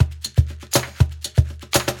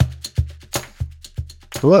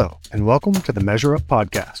Hello, and welcome to the Measure Up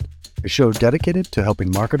Podcast, a show dedicated to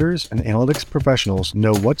helping marketers and analytics professionals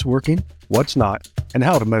know what's working, what's not, and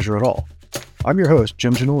how to measure it all. I'm your host,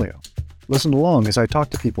 Jim Giannulio. Listen along as I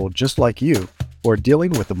talk to people just like you who are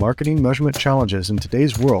dealing with the marketing measurement challenges in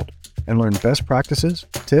today's world and learn best practices,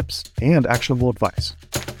 tips, and actionable advice.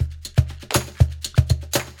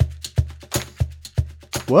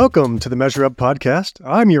 Welcome to the Measure Up Podcast.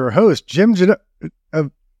 I'm your host, Jim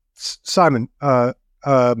Simon.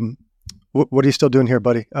 What are you still doing here,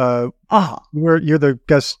 buddy? You're the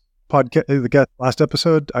guest the guest last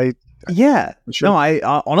episode. Sure. No, I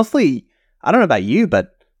honestly, I don't know about you,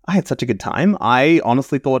 but I had such a good time. I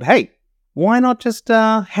honestly thought, hey, why not just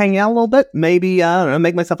hang out a little bit? Maybe I don't know,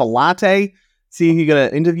 make myself a latte. See who you're gonna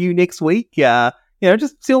interview next week.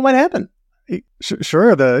 Just see what might happen.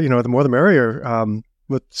 Sure. The more the merrier.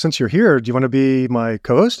 But since you're here, do you want to be my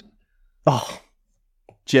co-host? Oh,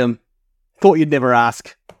 Jim, thought you'd never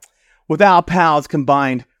ask. With our powers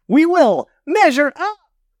combined, we will measure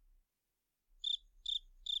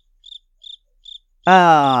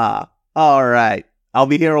up. All right. I'll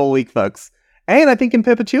be here all week, folks. And I think in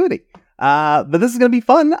perpetuity. But this is going to be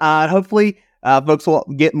fun. Hopefully, folks will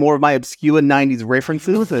get more of my obscure 90s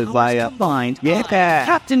references as I find. Yeah.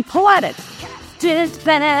 Captain Planet. Captain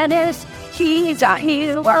Planet. He's our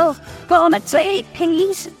hero. Gonna take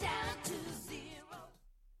peace.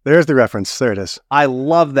 There's the reference. There it is. I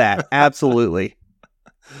love that. Absolutely.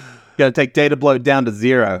 Gonna take data blow down to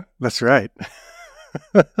 0. That's right.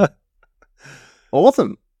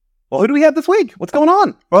 Awesome. Well, who do we have this week? What's going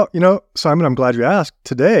on? Well, Simon, I'm glad you asked.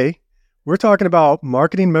 Today, we're talking about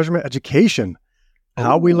marketing measurement education,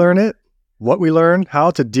 how we learn it, what we learn, how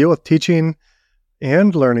to deal with teaching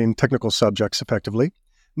and learning technical subjects effectively.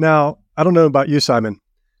 Now, I don't know about you, Simon,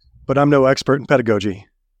 but I'm no expert in pedagogy.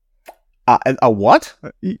 A what?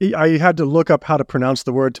 I had to look up how to pronounce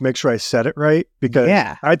the word to make sure I said it right, because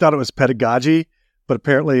I thought it was pedagogy, but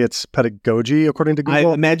apparently it's pedagogy, according to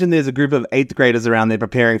Google. I imagine there's a group of 8th graders around there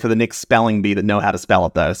preparing for the next spelling bee that know how to spell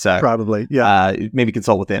it, though. So probably, yeah. Maybe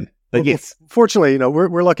consult with them. But yes. Fortunately,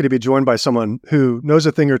 we're lucky to be joined by someone who knows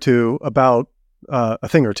a thing or two about a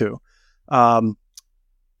thing or two.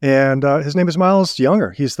 And his name is Myles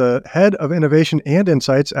Younger. He's the head of innovation and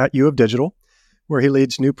insights at U of Digital, where he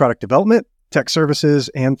leads new product development, tech services,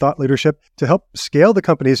 and thought leadership to help scale the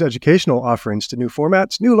company's educational offerings to new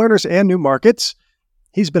formats, new learners, and new markets.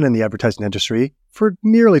 He's been in the advertising industry for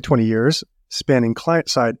nearly 20 years, spanning client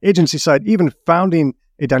side, agency side, even founding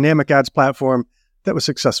a dynamic ads platform that was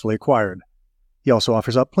successfully acquired. He also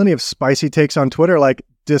offers up plenty of spicy takes on Twitter, like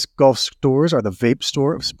disc golf stores are the vape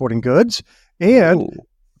store of sporting goods, and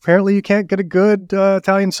apparently you can't get a good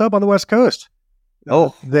Italian sub on the West Coast.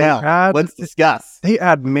 Let's discuss. They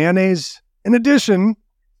add mayonnaise in addition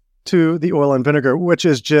to the oil and vinegar, which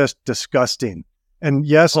is just disgusting. And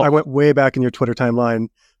yes, I went way back in your Twitter timeline,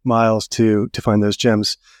 Myles, to find those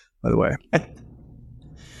gems, by the way.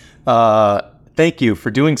 Thank you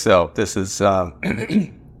for doing so. This is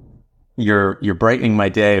you're brightening my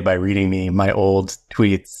day by reading me my old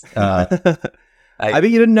tweets. I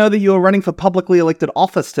bet you didn't know that you were running for publicly elected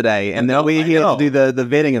office today, and then we're here to do the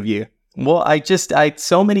vetting of you. Well, I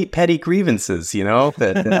so many petty grievances,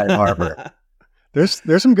 that I harbor. There's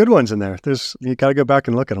some good ones in there. You got to go back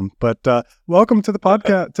and look at them. But welcome to the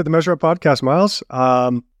podcast, to the Measure Up Podcast, Myles.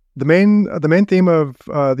 The main theme of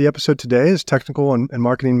the episode today is technical and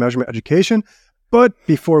marketing measurement education. But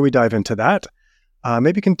before we dive into that,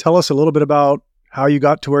 maybe you can tell us a little bit about how you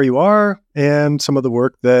got to where you are and some of the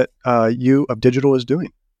work that U of Digital is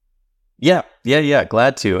doing. Yeah.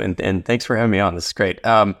 Glad to. And thanks for having me on. This is great.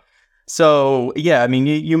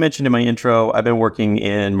 You mentioned in my intro, I've been working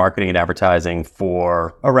in marketing and advertising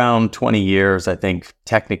for around 20 years. I think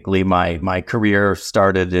technically my career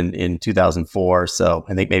started in 2004. So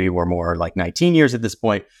I think maybe we're more like 19 years at this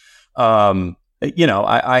point. I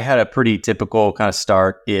had a pretty typical kind of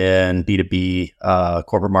start in B2B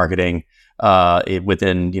corporate marketing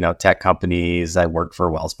within, tech companies. I worked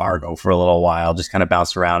for Wells Fargo for a little while, just kind of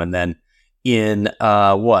bounced around. And then in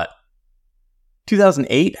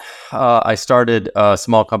 2008, I started a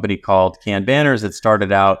small company called Can Banners. It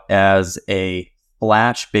started out as a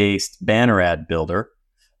Flash-based banner ad builder,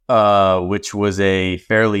 which was a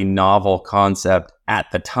fairly novel concept at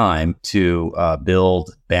the time to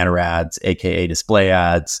build banner ads, aka display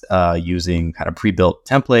ads, using kind of pre-built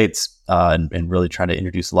templates and really trying to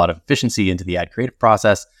introduce a lot of efficiency into the ad creative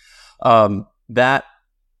process. That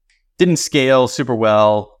didn't scale super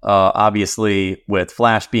well, obviously, with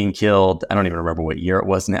Flash being killed. I don't even remember what year it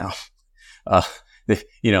was now.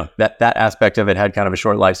 that aspect of it had kind of a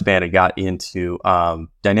short lifespan and got into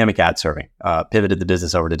dynamic ad serving, pivoted the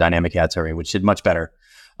business over to dynamic ad serving, which did much better.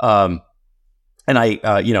 And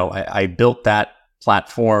I built that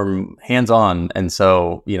platform hands-on. And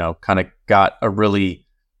so, kind of got a really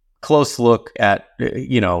close look at,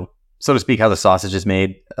 so to speak, how the sausage is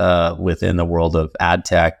made within the world of ad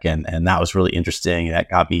tech. And that was really interesting. That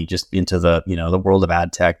got me just into the, the world of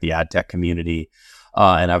ad tech, the ad tech community.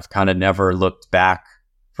 And I've kind of never looked back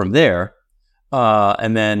from there.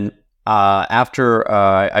 And then after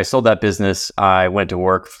I sold that business, I went to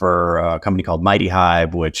work for a company called Mighty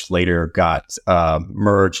Hive, which later got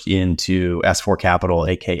merged into S4 Capital,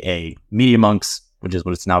 aka Media Monks, which is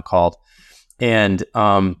what it's now called. And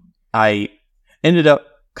I ended up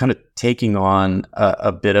kind of taking on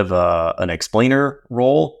a bit of an explainer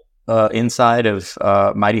role inside of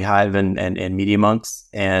Mighty Hive and Media Monks.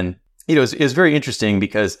 And it was very interesting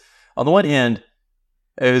because on the one hand,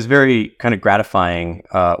 it was very kind of gratifying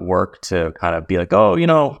work to kind of be like,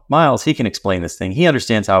 oh, Myles, he can explain this thing. He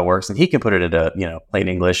understands how it works and he can put it into, plain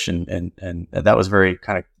English. And that was very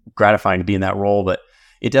kind of gratifying to be in that role. But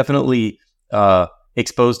it definitely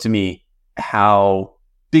exposed to me how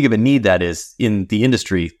big of a need that is in the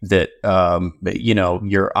industry, that,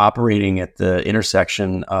 you're operating at the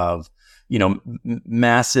intersection of,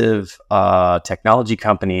 massive technology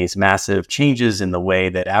companies, massive changes in the way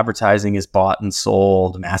that advertising is bought and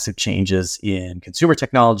sold, massive changes in consumer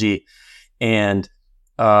technology. And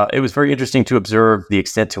it was very interesting to observe the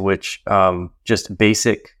extent to which just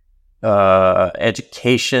basic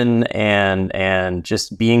education and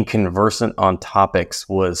just being conversant on topics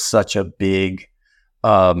was such a big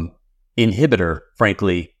inhibitor,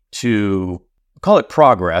 frankly, to call it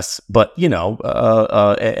progress, but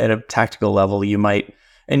at a tactical level, you might,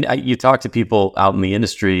 and you talk to people out in the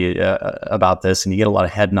industry about this, and you get a lot of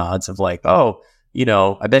head nods of like, I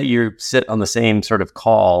bet you sit on the same sort of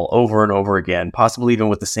call over and over again, possibly even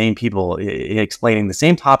with the same people, explaining the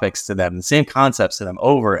same topics to them, the same concepts to them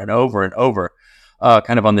over and over and over,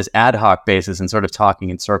 kind of on this ad hoc basis and sort of talking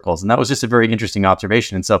in circles. And that was just a very interesting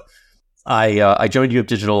observation. And so I joined U of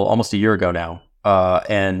Digital almost a year ago now.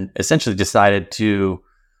 And essentially decided to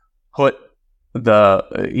put the,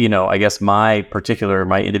 I guess my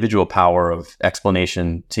individual power of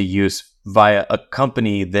explanation to use via a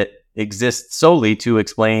company that exists solely to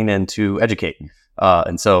explain and to educate.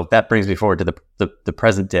 And so that brings me forward to the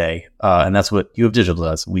present day. And that's what U of Digital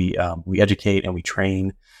does. We educate and we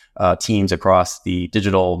train teams across the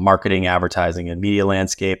digital marketing, advertising, and media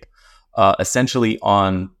landscape, essentially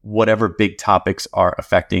on whatever big topics are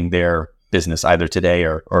affecting their business either today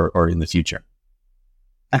or in the future.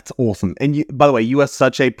 That's awesome. And by the way, you are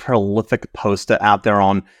such a prolific poster out there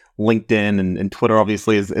on LinkedIn and Twitter,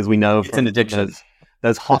 obviously, as we know. It's an addiction.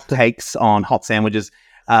 Those hot takes on hot sandwiches.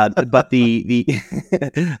 But the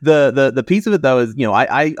the piece of it though is,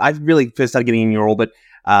 I really first started getting in your orbit,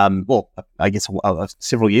 I guess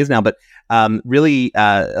several years now, but really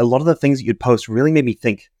a lot of the things that you'd post really made me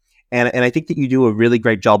think. And I think that you do a really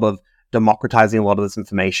great job of democratizing a lot of this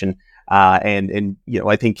information. And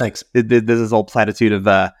I think there's this old platitude of,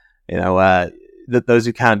 that those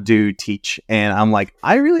who can't do teach. And I'm like,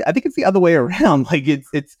 I think it's the other way around. Like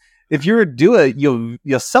it's if you're a doer,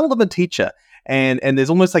 you're seldom a teacher. And there's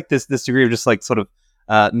almost like this degree of just like sort of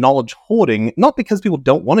knowledge hoarding, not because people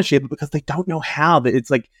don't want to share, but because they don't know how. That it's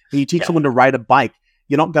like when you teach someone to ride a bike,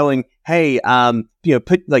 you're not going, hey,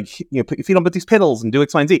 put your feet on these pedals and do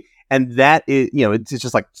X, Y, and Z. And that is, it's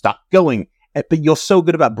just like, stop going. But you're so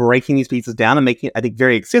good about breaking these pieces down and making it, I think,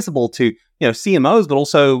 very accessible to, CMOs, but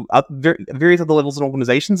also various other levels and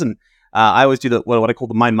organizations. And I always do what I call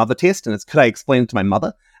the My Mother test. And it's, could I explain it to my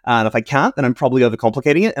mother? And if I can't, then I'm probably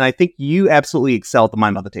overcomplicating it. And I think you absolutely excel at the My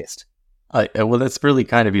Mother test. Well, that's really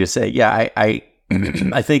kind of you to say. Yeah,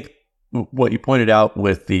 I think what you pointed out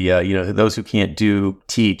with the, those who can't do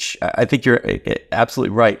teach, I think you're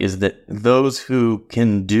absolutely right, is that those who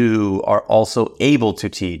can do are also able to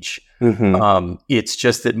teach. Mm-hmm. It's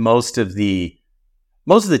just that most of the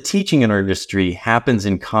teaching in our industry happens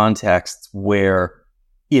in contexts where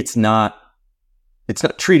it's not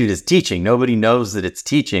treated as teaching. Nobody knows that it's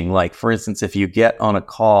teaching. Like, for instance, if you get on a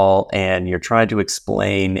call and you're trying to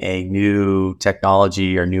explain a new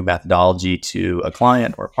technology or new methodology to a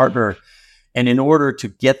client or a partner, and in order to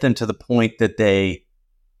get them to the point that they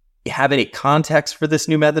have any context for this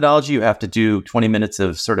new methodology, you have to do 20 minutes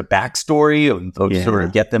of sort of backstory and sort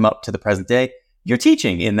of get them up to the present day. You're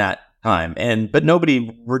teaching in that time, but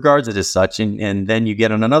nobody regards it as such. And then you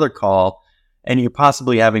get on another call and you're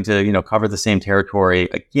possibly having to, cover the same territory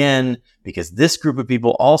again, because this group of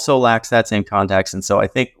people also lacks that same context. And so I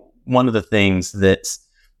think one of the things that,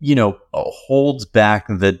 holds back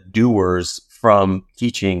the doers from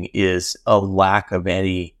teaching is a lack of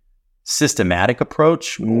any systematic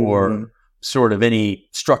approach or sort of any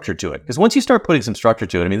structure to it. Because once you start putting some structure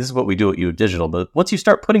to it, I mean, this is what we do at U of Digital, but once you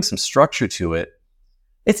start putting some structure to it,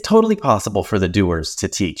 it's totally possible for the doers to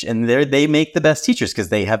teach. And they make the best teachers because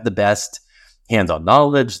they have the best hands-on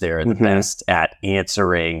knowledge. They're the best at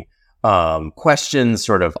answering questions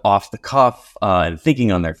sort of off the cuff and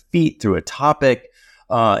thinking on their feet through a topic.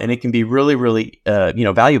 And it can be really, really,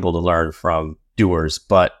 valuable to learn from doers.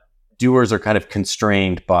 But doers are kind of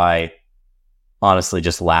constrained by, honestly,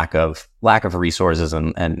 just lack of resources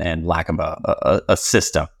and lack of a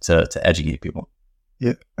system to educate people.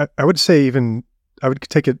 Yeah, I would say I would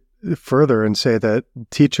take it further and say that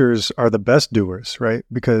teachers are the best doers, right?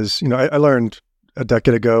 Because, I learned a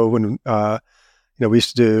decade ago when, we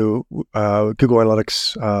used to do Google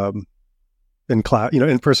Analytics in class,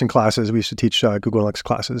 in-person classes. We used to teach Google Analytics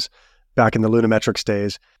classes back in the Lunametrics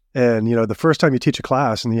days. And, the first time you teach a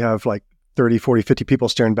class and you have like 30, 40, 50 people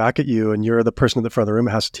staring back at you and you're the person at the front of the room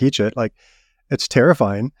that has to teach it, like it's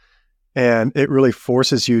terrifying. And it really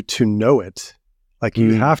forces you to know it. Like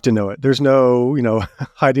you have to know it. There's no,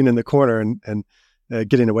 hiding in the corner and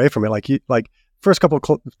getting away from it. Like first couple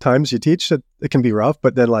of times you teach, it can be rough,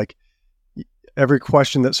 but then like every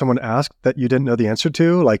question that someone asked that you didn't know the answer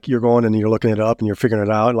to, like you're going and you're looking it up and you're figuring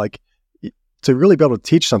it out. Like to really be able to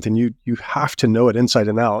teach something, you have to know it inside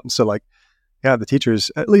and out. And so like, yeah, the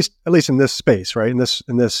teachers, at least in this space, right? In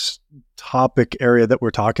this topic area that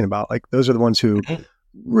we're talking about, like those are the ones who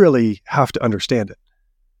really have to understand it.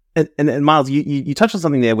 And Myles, you touched on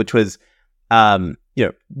something there, which was,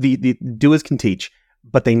 the doers can teach,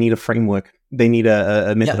 but they need a framework. They need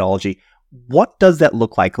a methodology. Yeah. What does that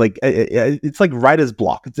look like? Like, it's like writer's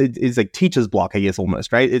block. It's like teacher's block, I guess,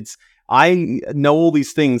 almost, right? I know all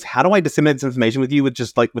these things. How do I disseminate this information with you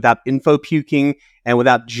without info puking and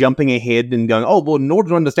without jumping ahead and going, oh, well, in order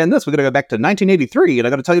to understand this, we're going to go back to 1983 and I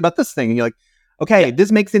got to tell you about this thing. And you're like, okay,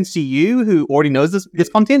 this makes sense to you who already knows this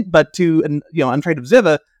content, but to an untrained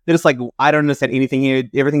observer, they're just like, I don't understand anything here.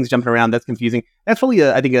 Everything's jumping around. That's confusing. That's probably,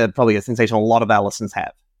 I think, probably a sensation a lot of our listeners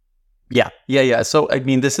have. Yeah. So, I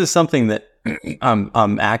mean, this is something that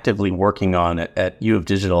I'm actively working on at U of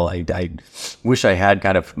Digital. I wish I had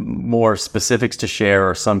kind of more specifics to share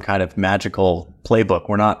or some kind of magical playbook.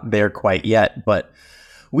 We're not there quite yet, but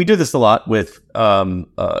we do this a lot with,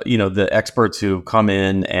 the experts who come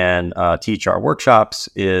in and teach our workshops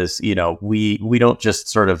is, we don't just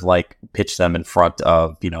sort of like pitch them in front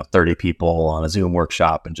of, 30 people on a Zoom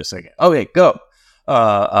workshop and just say, okay, go.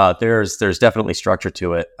 There's definitely structure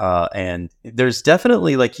to it. And there's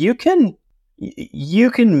definitely like, you can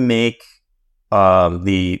make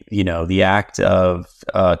the act of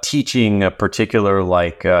teaching a particular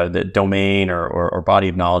the domain or body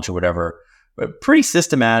of knowledge or whatever pretty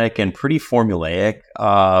systematic and pretty formulaic.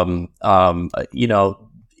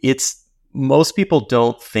 It's most people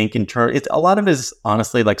don't think in terms. It's a lot of it is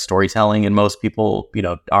honestly like storytelling, and most people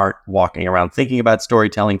aren't walking around thinking about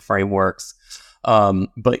storytelling frameworks.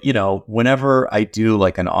 But whenever I do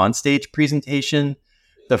like an onstage presentation,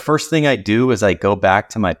 the first thing I do is I go back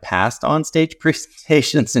to my past onstage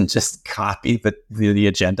presentations and just copy the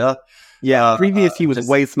agenda. Yeah, previous he was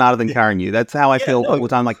way smarter than carrying you. That's how I feel all the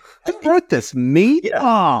time. Like, I wrote this, me? Yeah.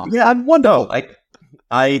 Oh, yeah, I'm wonderful. No,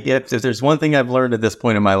 if there's one thing I've learned at this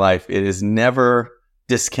point in my life, it is never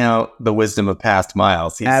discount the wisdom of past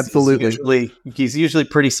Myles. Absolutely. He's usually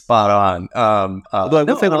pretty spot on. Although I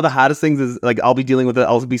will say one of the hardest things is like I'll be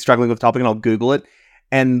struggling with a topic and I'll Google it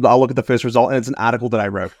and I'll look at the first result and it's an article that I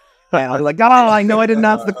wrote. And I'll be like, I know I didn't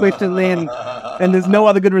answer the question then. And there's no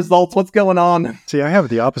other good results. What's going on? See, I have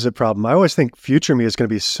the opposite problem. I always think future me is going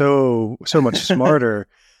to be so much smarter,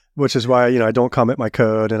 which is why, I don't comment my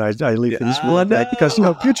code and I leave things because,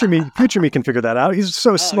 future me can figure that out. He's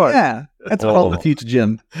so smart. Yeah. That's called the future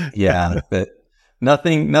Jim. Yeah. But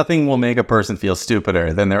nothing will make a person feel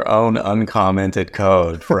stupider than their own uncommented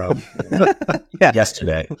code from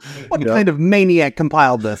yesterday. What kind of maniac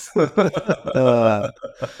compiled this?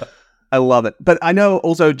 I love it. But I know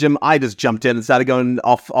also, Jim, I just jumped in and started going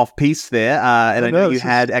off piece there. And I know you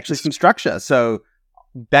had actually some structure. So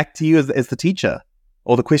back to you as the teacher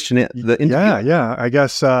or the questionnaire, the interview. Yeah. I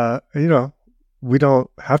guess, we don't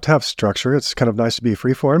have to have structure. It's kind of nice to be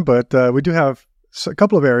freeform, but we do have a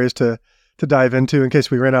couple of areas to dive into in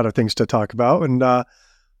case we ran out of things to talk about. And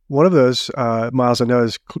one of those, Myles, I know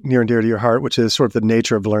is near and dear to your heart, which is sort of the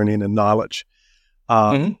nature of learning and knowledge.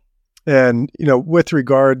 And, with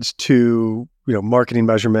regards to, marketing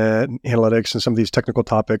measurement and analytics and some of these technical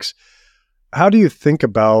topics, how do you think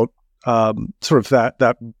about sort of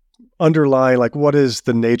that underlying, like, what is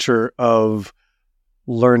the nature of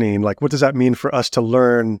learning? Like, what does that mean for us to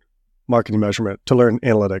learn marketing measurement, to learn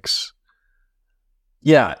analytics?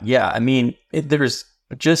 Yeah. I mean, there's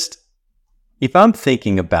just, if I'm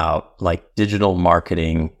thinking about like digital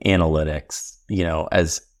marketing analytics,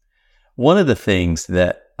 as one of the things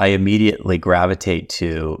that I immediately gravitate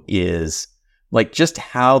to is like just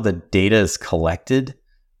how the data is collected.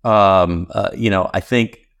 I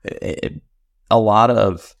think a lot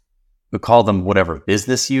of, we call them whatever,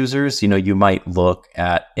 business users, you might look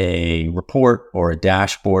at a report or a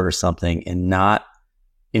dashboard or something and not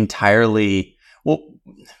entirely, well,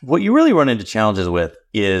 what you really run into challenges with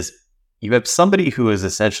is you have somebody who is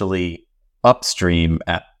essentially upstream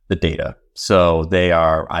at the data. So they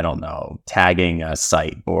are, I don't know, tagging a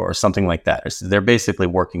site or something like that. So they're basically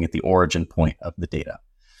working at the origin point of the data.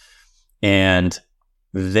 And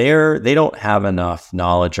they don't have enough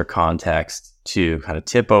knowledge or context to kind of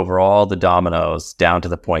tip over all the dominoes down to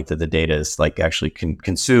the point that the data is like actually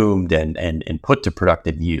consumed and put to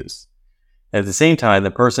productive use. At the same time,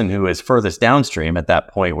 the person who is furthest downstream at that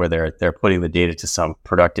point where they're putting the data to some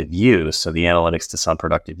productive use, so the analytics to some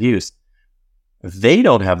productive use, they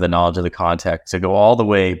don't have the knowledge of the context to go all the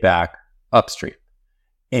way back upstream.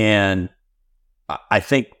 And I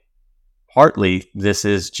think partly this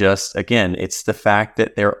is just, again, it's the fact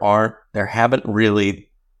that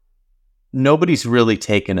nobody's really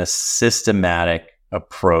taken a systematic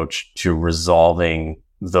approach to resolving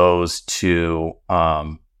those two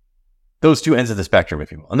ends of the spectrum,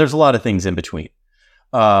 if you will. And there's a lot of things in between.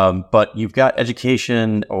 But you've got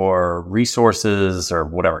education or resources or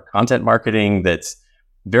whatever, content marketing that's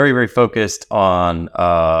very, very focused on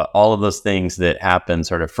all of those things that happen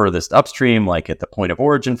sort of furthest upstream, like at the point of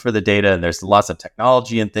origin for the data. And there's lots of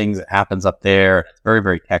technology and things that happens up there. It's very,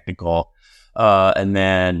 very technical. And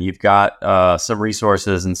then you've got some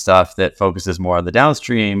resources and stuff that focuses more on the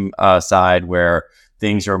downstream side, where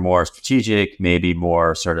things are more strategic, maybe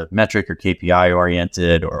more sort of metric or KPI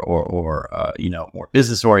oriented, or more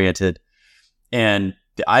business oriented. And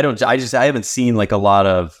I haven't seen like a lot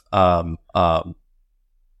of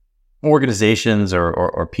organizations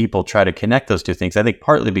or people try to connect those two things. I think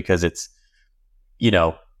partly because it's,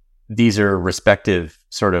 these are respective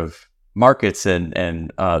sort of markets,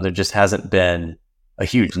 and there just hasn't been a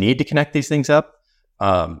huge need to connect these things up.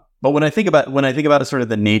 But when I think about sort of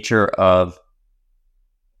the nature of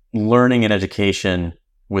learning and education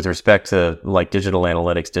with respect to like digital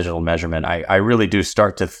analytics, digital measurement, I really do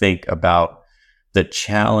start to think about the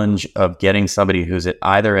challenge of getting somebody who's at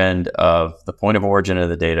either end of the point of origin of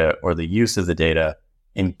the data or the use of the data,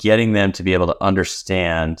 and getting them to be able to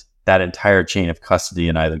understand that entire chain of custody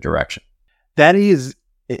in either direction. That is,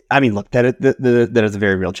 I mean, look, that is a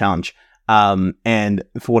very real challenge. And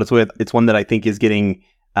for what it's worth, it's one that I think is getting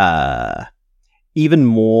even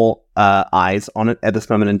more eyes on it at this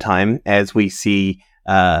moment in time, as we see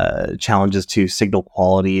challenges to signal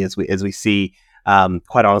quality, as we see,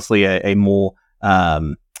 quite honestly, a more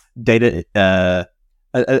data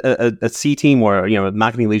a C team, or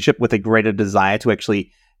marketing leadership with a greater desire to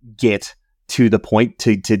actually get to the point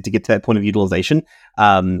to get to that point of utilization,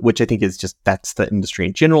 which I think is just, that's the industry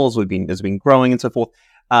in general as we've been growing and so forth.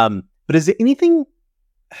 But is there anything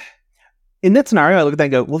in that scenario? I look at that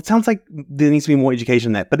and go, well, it sounds like there needs to be more education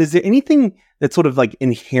in that. But is there anything that's sort of like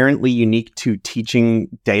inherently unique to teaching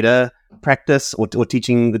data practice or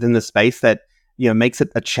teaching within the space that makes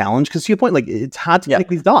it a challenge? Because to your point, like, it's hard to connect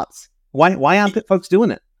these dots. Why aren't folks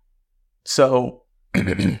doing it? So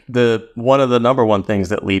one of the number one things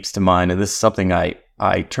that leaps to mind, and this is something I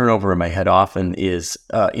turn over in my head often, is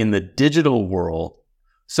in the digital world.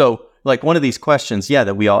 So like one of these questions,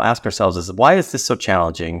 that we all ask ourselves is, why is this so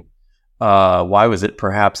challenging? Why was it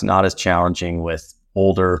perhaps not as challenging with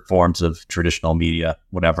older forms of traditional media,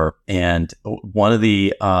 whatever? And one of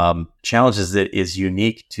the challenges that is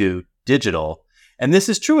unique to digital, and this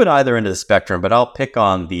is true at either end of the spectrum, but I'll pick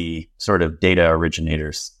on the sort of data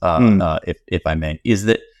originators, if I may, is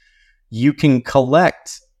that you can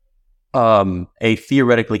collect a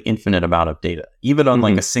theoretically infinite amount of data, even on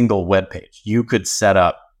like a single web page. You could set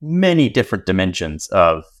up many different dimensions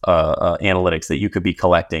of analytics that you could be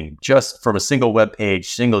collecting just from a single web page,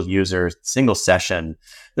 single user, single session.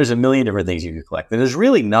 There's a million different things you could collect, and there's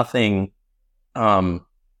really nothing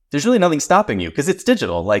stopping you, because it's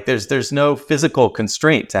digital. Like there's no physical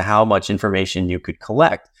constraint to how much information you could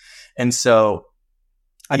collect. And so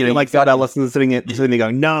I feel like our listeners sitting there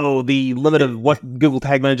going, no, the limit of what Google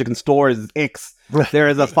Tag Manager can store is X. There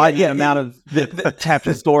is a finite amount of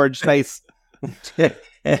capture storage space.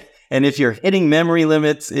 And if you're hitting memory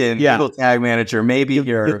limits in Google Tag Manager, maybe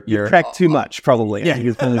you're track too much, probably. Yeah,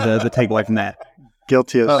 is kind of the takeaway from that.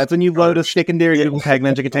 Guilty as that's when you load a secondary Google Tag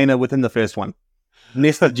Manager container within the first one.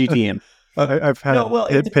 Nested GTM. I've had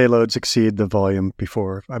payloads exceed the volume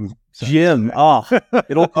before. Jim. It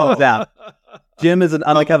all comes out. Jim is an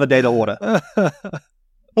undercover data order.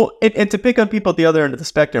 Well, and to pick on people at the other end of the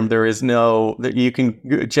spectrum, there is you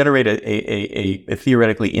can generate a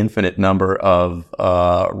theoretically infinite number of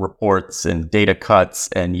reports and data cuts,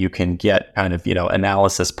 and you can get kind of,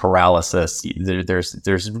 analysis paralysis.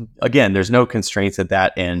 There's no constraints at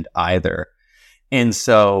that end either. And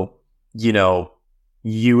so,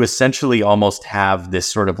 you essentially almost have this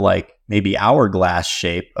sort of like maybe hourglass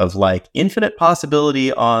shape of like infinite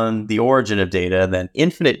possibility on the origin of data, then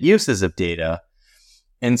infinite uses of data.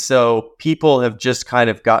 And so people have just kind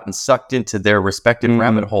of gotten sucked into their respective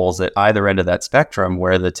rabbit holes at either end of that spectrum,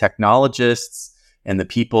 where the technologists and the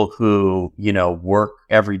people who, work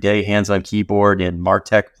every day hands on keyboard in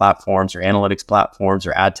MarTech platforms or analytics platforms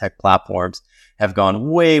or ad tech platforms have gone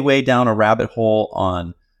way, way down a rabbit hole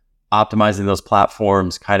on optimizing those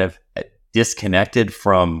platforms, kind of disconnected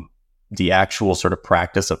from the actual sort of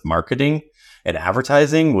practice of marketing and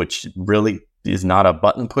advertising, which really is not a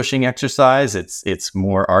button pushing exercise. It's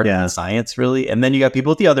more art than science, really. And then you got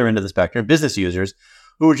people at the other end of the spectrum, business users,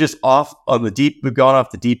 who are just we've gone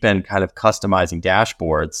off the deep end, kind of customizing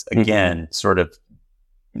dashboards, again, sort of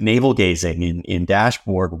navel gazing in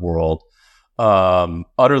dashboard world,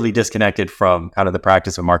 utterly disconnected from kind of the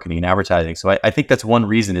practice of marketing and advertising. So I think that's one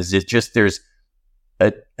reason, is it just there's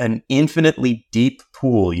an infinitely deep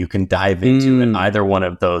pool you can dive into at either one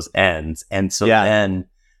of those ends. And so then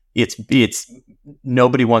it's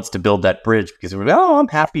nobody wants to build that bridge because I'm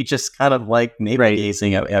happy just kind of like navel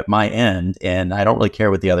gazing at my end, and I don't really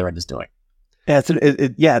care what the other end is doing. That's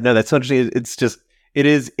interesting. It's just, it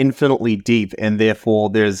is infinitely deep, and therefore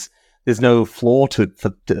there's no flaw to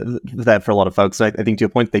that for a lot of folks. I think to your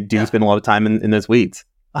point, they do spend a lot of time in those weeds.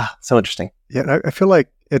 So interesting. Yeah, I feel like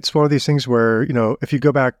it's one of these things where, if you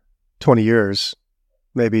go back 20 years,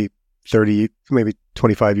 maybe 30, maybe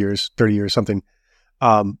 25 years, 30 years, something,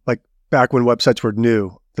 like back when websites were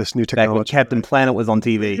new, this new technology. Back when Captain Planet was on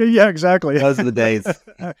TV. Yeah, exactly. Those are the days.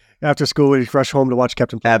 After school, we'd rush home to watch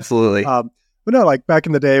Captain Planet. Absolutely. But no, like back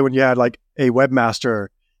in the day when you had like a webmaster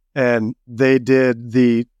and they did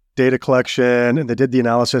the data collection and they did the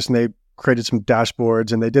analysis and they created some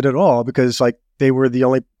dashboards and they did it all because like they were the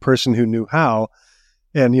only person who knew how.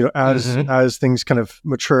 And, as things kind of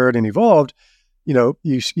matured and evolved, you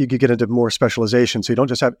could get into more specialization. So you don't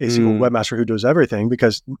just have a single webmaster who does everything,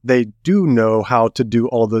 because they do know how to do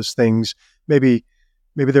all those things. Maybe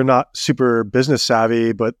they're not super business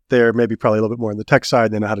savvy, but they're maybe probably a little bit more on the tech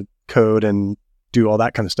side. They know how to code and do all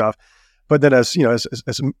that kind of stuff. But then as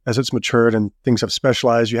it's matured and things have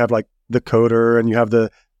specialized, you have like the coder and you have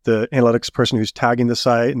the analytics person who's tagging the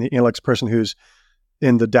site and the analytics person who's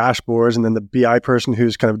in the dashboards, and then the BI person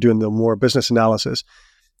who's kind of doing the more business analysis.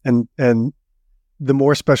 And the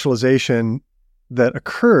more specialization that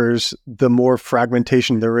occurs, the more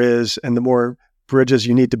fragmentation there is, and the more bridges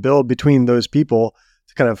you need to build between those people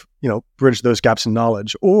to kind of, bridge those gaps in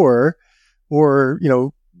knowledge. Or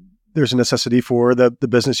there's a necessity for the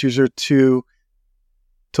business user to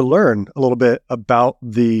learn a little bit about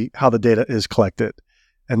how the data is collected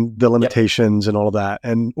and the limitations and all of that.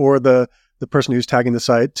 Or the person who's tagging the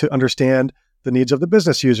site to understand the needs of the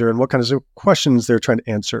business user and what kinds of questions they're trying to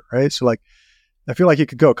answer, right? So like, I feel like you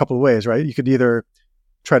could go a couple of ways, right? You could either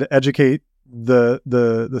try to educate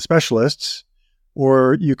the specialists,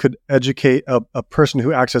 or you could educate a person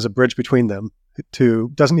who acts as a bridge between them, who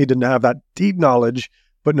doesn't need to have that deep knowledge,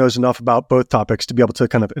 but knows enough about both topics to be able to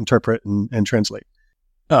kind of interpret and translate.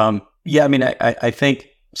 I think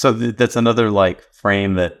so. That's another like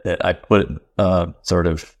frame that I put sort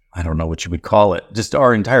of, I don't know what you would call it, just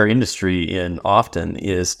our entire industry in often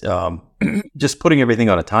is just putting everything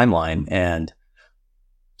on a timeline and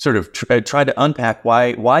sort of try to unpack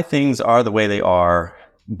why things are the way they are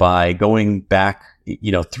by going back,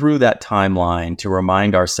 through that timeline to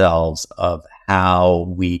remind ourselves of how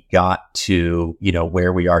we got to,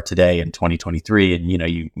 where we are today in 2023.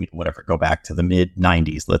 And, go back to the mid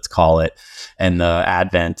 90s, let's call it, and the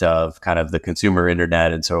advent of kind of the consumer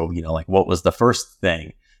internet. And so, what was the first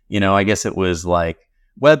thing? I guess it was like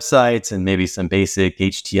websites and maybe some basic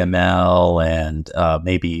HTML and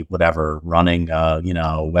maybe whatever, running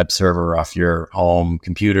web server off your home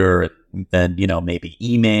computer, and then maybe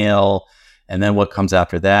email, And then what comes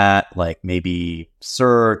after that, like maybe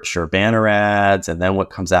search or banner ads. And then what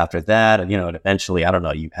comes after that, and eventually, I don't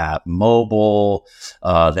know, you have mobile,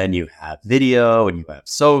 then you have video, and you have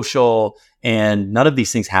social, and none of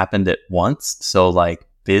these things happened at once. So like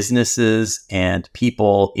businesses and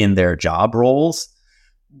people in their job roles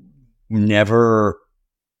never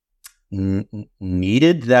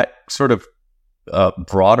needed that sort of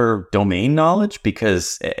broader domain knowledge,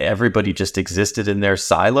 because everybody just existed in their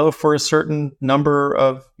silo for a certain number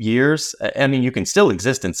of years. I mean, you can still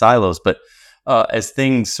exist in silos, but as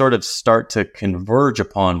things sort of start to converge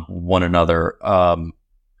upon one another,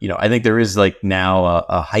 I think there is like now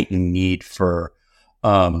a heightened need for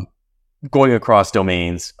going across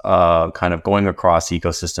domains, kind of going across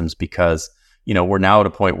ecosystems, because we're now at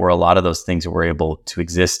a point where a lot of those things that were able to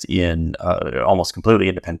exist in almost completely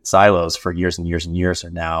independent silos for years and years and years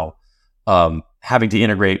are now having to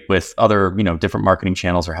integrate with other, different marketing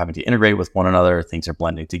channels, are having to integrate with one another. Things are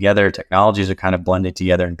blending together. Technologies are kind of blending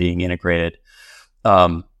together and being integrated.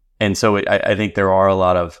 And so I think there are a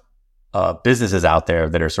lot of businesses out there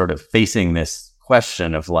that are sort of facing this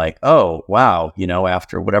question of like, oh, wow,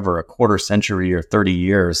 after whatever, a quarter century or 30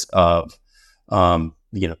 years of,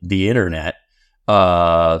 the internet,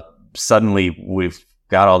 suddenly we've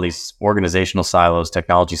got all these organizational silos,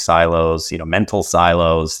 technology silos, mental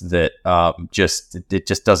silos that it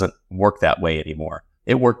just doesn't work that way anymore.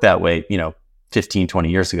 It worked that way, 15, 20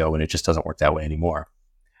 years ago, and it just doesn't work that way anymore.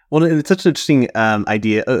 Well, it's such an interesting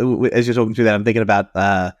idea. As you're talking through that, I'm thinking about,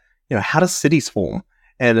 how do cities form?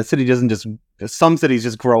 And a city doesn't just, some cities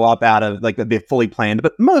just grow up out of, like, they're fully planned,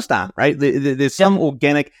 but most aren't, right? There's some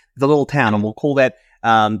organic, there's a little town, and we'll call that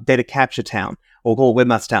data capture town, or we'll call it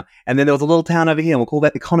webmaster town. And then there was a little town over here, and we'll call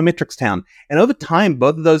that econometrics town. And over time,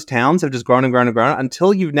 both of those towns have just grown and grown and grown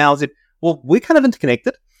until you've now said, well, we're kind of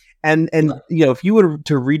interconnected. And if you were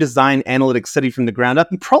to redesign Analytics City from the ground up,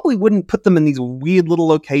 you probably wouldn't put them in these weird little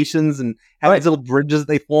locations and have these little bridges that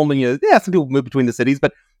they form. And some people move between the cities,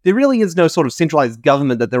 but there really is no sort of centralized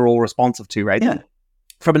government that they're all responsive to, right? Yeah.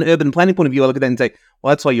 From an urban planning point of view, I look at that and say,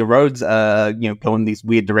 well, that's why your roads, go in these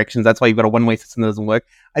weird directions. That's why you've got a one-way system that doesn't work.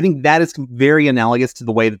 I think that is very analogous to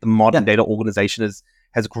the way that the modern data organization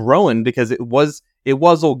has grown, because it was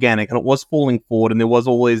organic and it was falling forward, and there was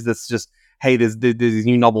always this just, hey, there's these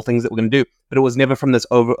new novel things that we're going to do, but it was never from this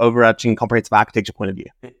overarching comprehensive architecture point of view.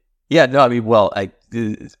 Yeah, no, I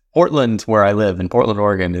mean, Portland, where I live in Portland,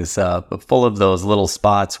 Oregon, is full of those little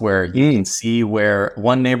spots where you can see where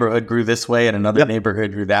one neighborhood grew this way and another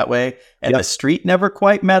neighborhood grew that way, and the street never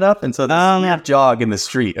quite met up. And so there's jog in the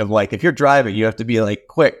street of like, if you're driving, you have to be like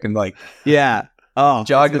quick and like,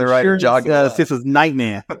 jog to the right, jog to the left. This is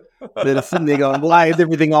nightmare. They're sitting there going, why is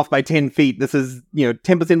everything off by 10 feet? This is,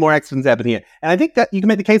 10% more accidents happen here. And I think that you can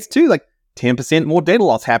make the case too, like 10% more data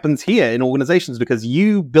loss happens here in organizations because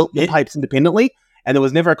you built the pipes independently, and there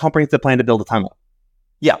was never a comprehensive plan to build a tunnel.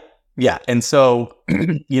 Yeah. Yeah. And so,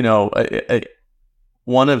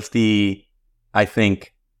 one of the, I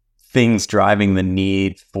think, things driving the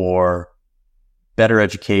need for better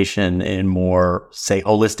education and more, say,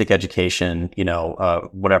 holistic education,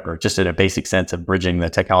 whatever, just in a basic sense of bridging the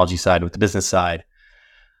technology side with the business side,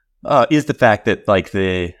 is the fact that like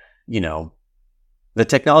the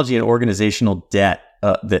technology and organizational debt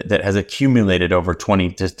that has accumulated over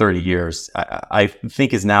 20 to 30 years, I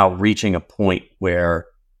think is now reaching a point where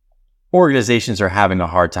organizations are having a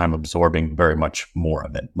hard time absorbing very much more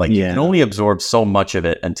of it. Like you can only absorb so much of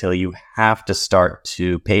it until you have to start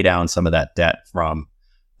to pay down some of that debt from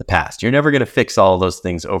the past. You're never going to fix all of those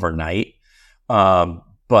things overnight.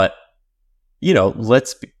 But,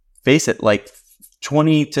 let's face it, like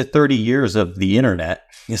 20 to 30 years of the internet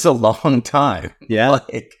is a long time. Yeah.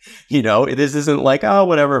 This isn't like,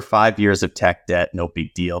 whatever, 5 years of tech debt, no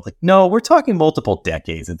big deal. Like, no, we're talking multiple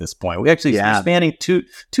decades at this point. We actually are spanning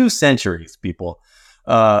two centuries, people.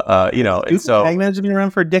 And so Tag Manager been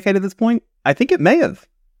around for a decade at this point? I think it may have.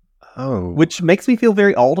 Oh. Which makes me feel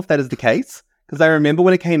very old if that is the case. Because I remember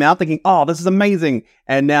when it came out thinking, oh, this is amazing.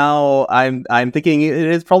 And now I'm thinking it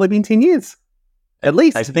has probably been 10 years. At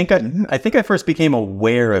least. I think I first became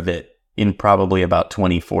aware of it in probably about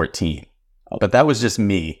 2014. But that was just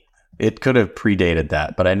me. It could have predated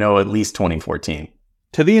that, but I know at least 2014.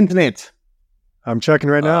 To the internet. I'm checking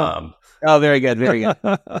right now. Oh, very good, very good.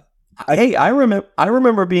 Hey, I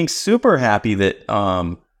remember being super happy that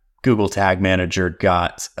Google Tag Manager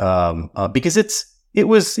got because it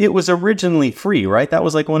was originally free, right? That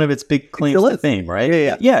was like one of its big claims to fame,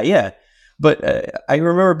 right? Yeah. But I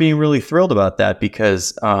remember being really thrilled about that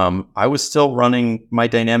because I was still running my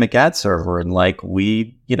dynamic ad server, and like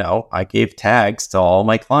I gave tags to all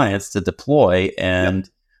my clients to deploy, and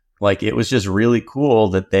Like, it was just really cool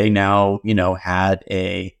that they now, had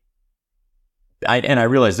and I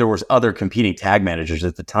realized there was other competing tag managers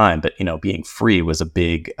at the time, but, being free was a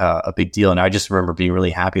big deal. And I just remember being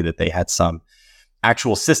really happy that they had some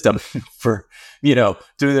actual system for, doing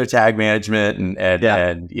their tag management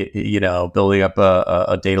and building up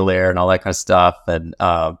a data layer and all that kind of stuff. And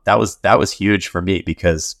that was huge for me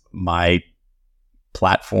because my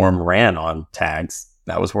platform ran on tags.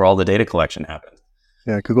 That was where all the data collection happened.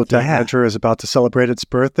 Yeah, Google Tag Manager is about to celebrate its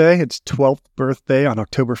birthday. Its 12th birthday on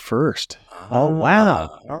October 1st. Oh,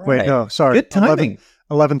 wow. Right. Wait, no, sorry. Good timing.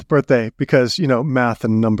 11th birthday because, math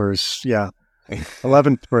and numbers. Yeah.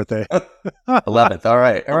 11th birthday. 11th. All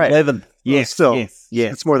right. 11th. Yes. Well, still,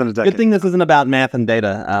 yes. it's more than a decade. Good thing this isn't about math and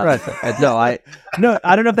data. Right. No, I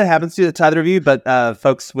don't know if that happens to either of you, but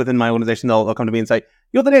folks within my organization, they'll come to me and say,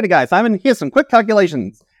 "You're the data guy, Simon. Here's some quick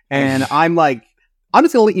calculations." And I'm like, I'm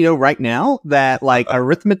just going to let you know right now that like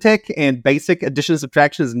arithmetic and basic addition and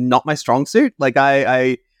subtraction is not my strong suit. Like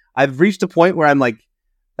I've reached a point where I'm like,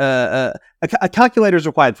 a calculator is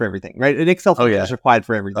required for everything, right? An Excel function is required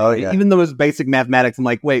for everything. Oh, yeah. Even though it's basic mathematics, I'm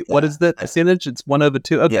like, wait, what is the percentage? It's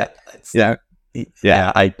 1/2. Okay.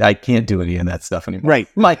 Yeah. I can't do any of that stuff anymore. Right.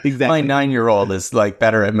 My Exactly. 9-year-old is like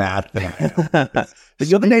better at math than I am. But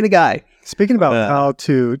you're the data guy. Speaking about how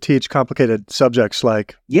to teach complicated subjects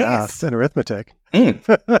like math and arithmetic. You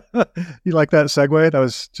like that segue? That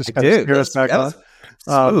was just kind of steer us back on.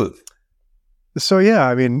 Smooth. So yeah,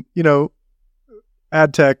 I mean,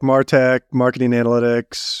 ad tech, martech, marketing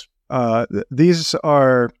analytics, these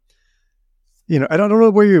are, I don't know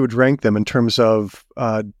where you would rank them in terms of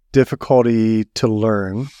difficulty to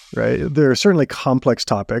learn, right? There are certainly complex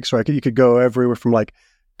topics, right? You could go everywhere from like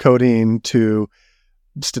coding to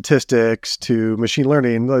statistics to machine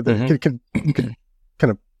learning. You could kind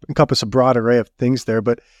of encompass a broad array of things there,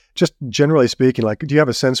 but just generally speaking, like, do you have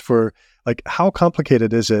a sense for like how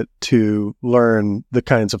complicated is it to learn the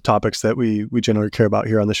kinds of topics that we generally care about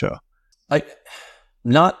here on the show?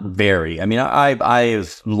 Not very. I mean,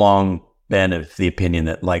 I've long been of the opinion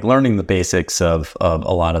that like learning the basics of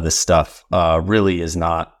a lot of this stuff really is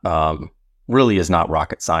not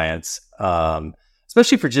rocket science,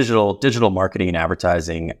 especially for digital marketing and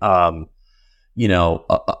advertising. A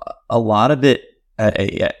lot of it.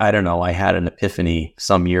 I don't know. I had an epiphany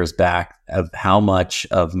some years back of how much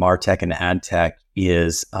of MarTech and AdTech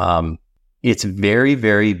is it's very,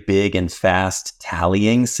 very big and fast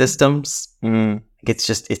tallying systems.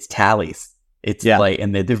 It's tallies. It's like,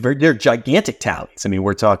 and they're gigantic tallies. I mean,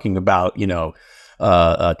 we're talking about,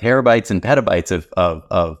 terabytes and petabytes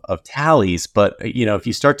of tallies. But, if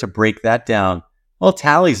you start to break that down, well,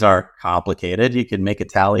 tallies aren't complicated. You can make a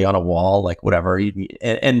tally on a wall, like whatever.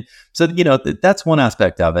 And so, that's one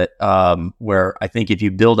aspect of it, where I think if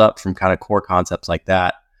you build up from kind of core concepts like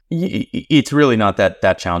that, it's really not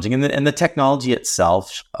that challenging. And the technology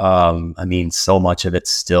itself, I mean, so much of it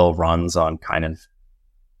still runs on kind of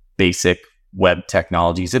basic web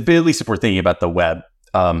technologies, at least if we're thinking about the web,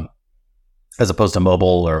 as opposed to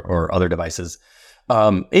mobile or other devices.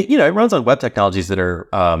 It runs on web technologies that are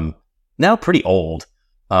now pretty old.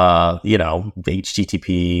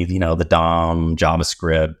 HTTP, the DOM,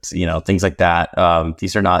 JavaScript, things like that.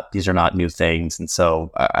 These are not new things, and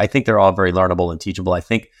so I think they're all very learnable and teachable. I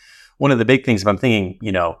think one of the big things, if I'm thinking,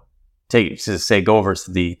 go over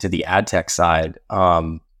to the ad tech side,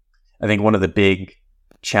 I think one of the big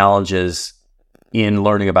challenges in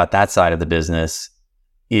learning about that side of the business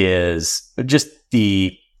is just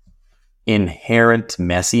the inherent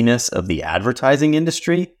messiness of the advertising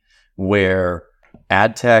industry, where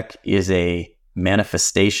ad tech is a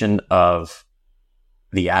manifestation of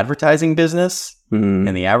the advertising business,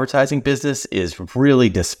 and the advertising business is really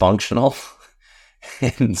dysfunctional.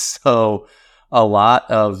 And so a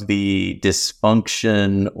lot of the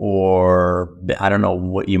dysfunction, or I don't know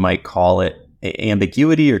what you might call it,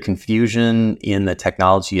 ambiguity or confusion in the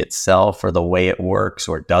technology itself, or the way it works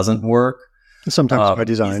or doesn't work. Sometimes by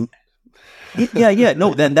design.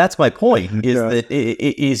 No, then that's my point.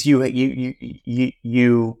 Is you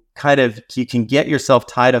can get yourself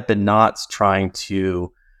tied up in knots trying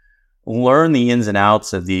to learn the ins and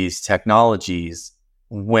outs of these technologies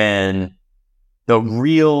when the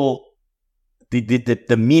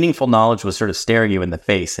meaningful knowledge was sort of staring you in the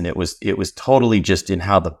face, and it was totally just in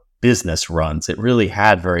how the business runs. It really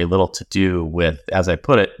had very little to do with, as I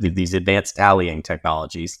put it, these advanced tallying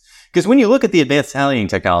technologies. Because when you look at the advanced tallying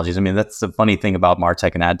technologies, I mean, that's the funny thing about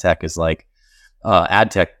MarTech and AdTech is like,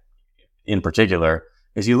 AdTech in particular,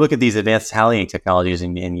 is you look at these advanced tallying technologies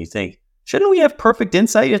and you think, shouldn't we have perfect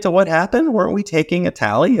insight into what happened? Weren't we taking a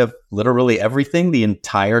tally of literally everything the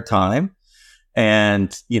entire time?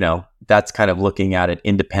 And, that's kind of looking at it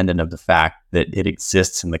independent of the fact that it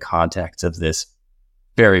exists in the context of this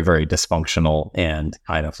very, very dysfunctional and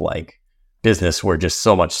kind of like business where just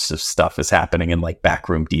so much stuff is happening in like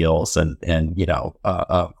backroom deals and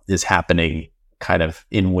is happening kind of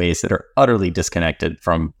in ways that are utterly disconnected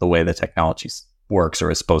from the way the technology works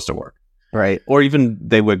or is supposed to work. Right. Or even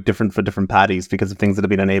they work different for different parties because of things that have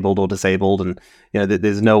been enabled or disabled. And,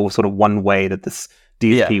 there's no sort of one way that this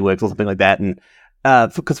DSP works or something like that. And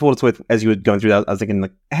because for what it's worth, as you were going through that, I was thinking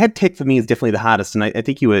like head tech for me is definitely the hardest. And I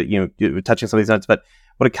think you were touching some of these notes, but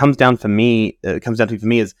what it comes down to for me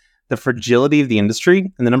is the fragility of the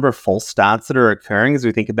industry and the number of false starts that are occurring as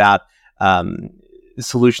we think about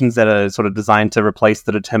solutions that are sort of designed to replace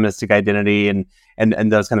the deterministic identity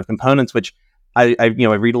and those kind of components, which I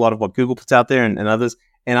read a lot of what Google puts out there and others,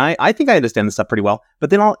 and I think I understand this stuff pretty well.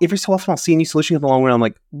 But then every so often I'll see a new solution come along where I'm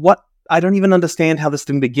like, what? I don't even understand how this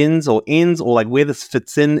thing begins or ends or like where this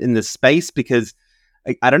fits in this space because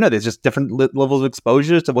I don't know. There's just different levels of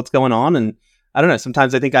exposure to what's going on, and I don't know.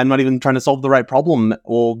 Sometimes I think I'm not even trying to solve the right problem,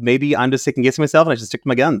 or maybe I'm just second guessing myself and I just stick to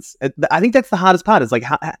my guns. I think that's the hardest part. Is like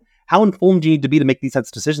how informed do you need to be to make these types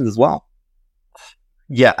of decisions as well?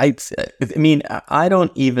 Yeah, I mean, I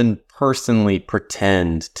don't even personally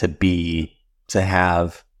pretend to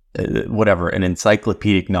have an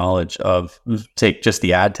encyclopedic knowledge of take just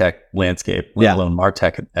the ad tech landscape, let alone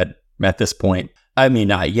MarTech at this point. I mean,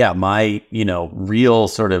 my real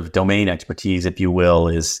sort of domain expertise, if you will,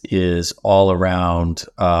 is all around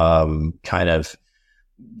kind of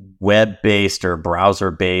web-based or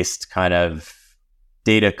browser-based kind of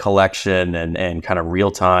data collection and kind of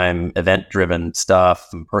real-time event-driven stuff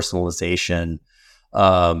and personalization.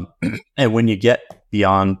 And when you get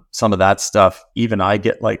beyond some of that stuff, even I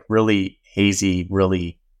get like really hazy,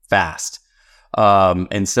 really fast.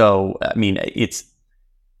 And so, I mean,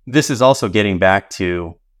 this is also getting back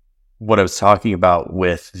to what I was talking about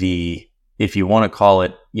with if you want to call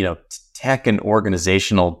it, tech and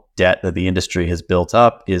organizational debt that the industry has built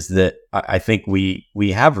up, is that I think we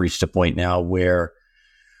have reached a point now where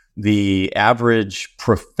the average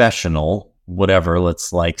professional, whatever,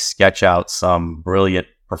 let's like sketch out some brilliant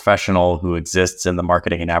professional who exists in the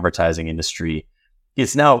marketing and advertising industry,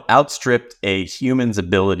 is now outstripped a human's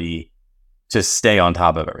ability to stay on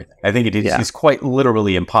top of everything. I think it's quite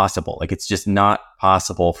literally impossible. Like, it's just not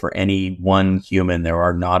possible for any one human. There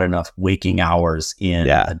are not enough waking hours in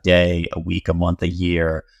a day, a week, a month, a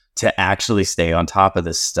year to actually stay on top of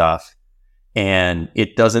this stuff. And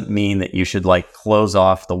it doesn't mean that you should like close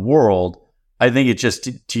off the world. I think it just,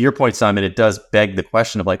 to your point, Simon, it does beg the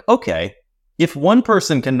question of like, okay, if one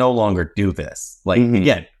person can no longer do this, like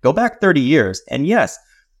again, go back 30 years. And yes,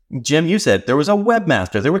 Jim, you said there was a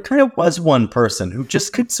webmaster. There kind of was one person who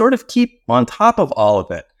just could sort of keep on top of all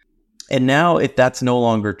of it. And now if that's no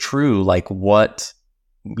longer true, like what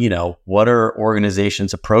are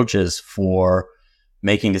organizations' approaches for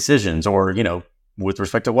making decisions, or, with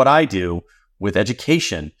respect to what I do with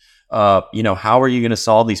education, how are you going to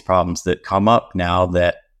solve these problems that come up now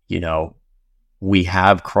that, we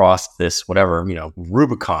have crossed this,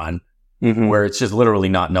 Rubicon, where it's just literally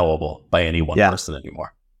not knowable by any one person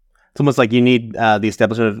anymore. It's almost like you need the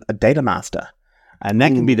establishment of a data master, and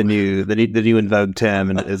that can be the new in vogue term.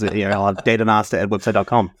 And is I'll have data master at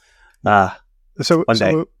website.com.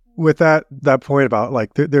 So with that point about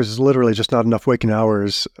like there's literally just not enough waking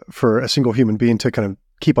hours for a single human being to kind of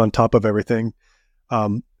keep on top of everything,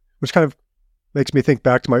 which kind of makes me think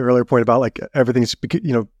back to my earlier point about like everything's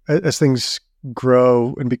as things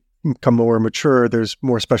grow and become more mature, there's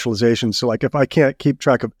more specialization. So like if I can't keep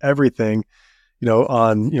track of everything,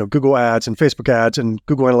 on Google ads and Facebook ads and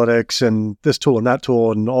Google Analytics and this tool and that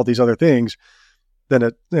tool and all these other things, then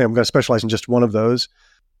I'm going to specialize in just one of those.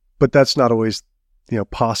 But that's not always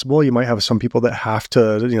possible. You might have some people that have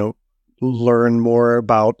to learn more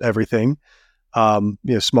about everything.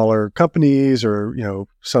 Smaller companies or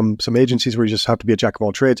some agencies where you just have to be a jack of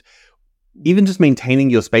all trades. Even just maintaining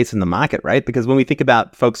your space in the market, right? Because when we think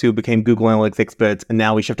about folks who became Google Analytics experts and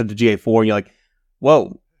now we shifted to GA4, and you're like,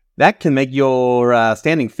 whoa, that can make your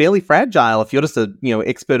standing fairly fragile if you're just a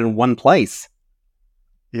expert in one place.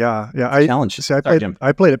 Yeah. Challenge. See,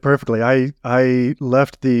 I played it perfectly. I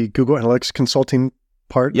left the Google Analytics consulting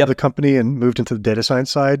part of the company and moved into the data science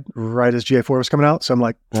side right as GA4 was coming out. So I'm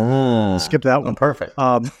like, skip that one. Perfect.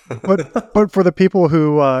 But for the people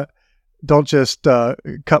who don't just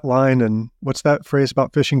cut line and what's that phrase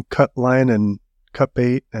about fishing? Cut line and cut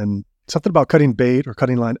bait and something about cutting bait or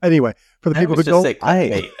cutting line. Anyway, for the people who don't, say cut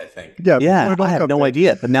bait, I think. Yeah, I have no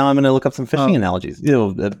idea. But now I'm going to look up some fishing analogies.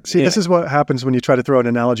 This is what happens when you try to throw an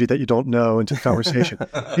analogy that you don't know into the conversation.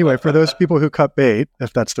 Anyway, for those people who cut bait,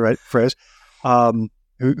 if that's the right phrase,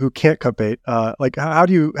 who can't cut bait, like how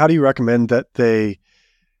do you recommend that they,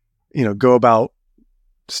 go about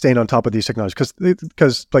staying on top of these technologies?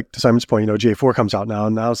 Because like to Simon's point, GA4 comes out now,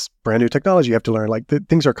 and now it's brand new technology you have to learn. Like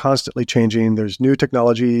things are constantly changing. There's new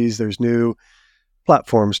technologies, there's new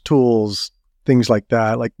platforms, tools, things like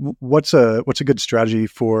that. Like what's a good strategy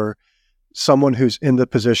for someone who's in the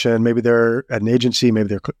position? Maybe they're at an agency, maybe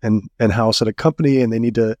they're in-house at a company, and they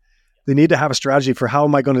need to have a strategy for how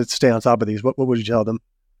am I going to stay on top of these? What would you tell them?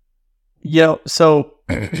 So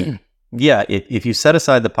yeah, if you set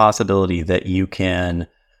aside the possibility that you can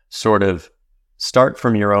sort of start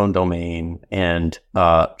from your own domain and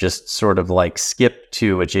just sort of like skip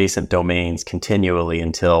to adjacent domains continually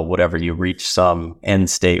until whatever you reach some end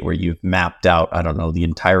state where you've mapped out, I don't know, the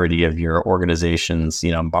entirety of your organization's,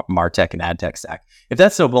 MarTech and AdTech stack. If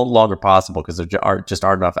that's no longer possible because there aren't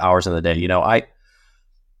enough hours in the day,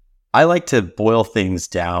 I like to boil things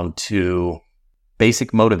down to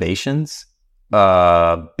basic motivations,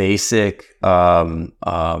 basic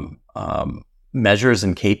measures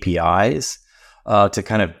and KPIs to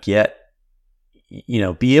kind of get,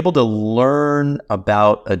 be able to learn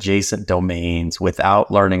about adjacent domains without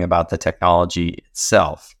learning about the technology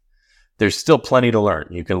itself. There's still plenty to learn.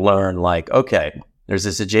 You can learn like, okay, there's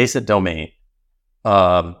this adjacent domain.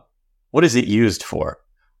 What is it used for?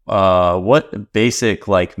 What basic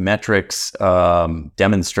like metrics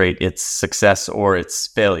demonstrate its success or its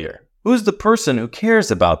failure? Who's the person who cares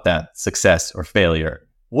about that success or failure?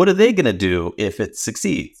 What are they going to do if it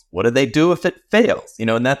succeeds? What do they do if it fails?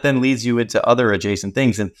 And that then leads you into other adjacent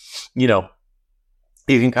things. And, you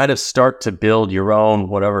can kind of start to build your own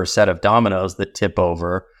whatever set of dominoes that tip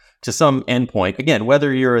over to some endpoint. Again,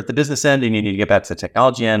 whether you're at the business end and you need to get back to the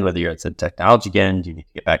technology end, whether you're at the technology end, you need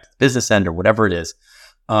to get back to the business end or whatever it is.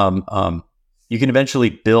 You can eventually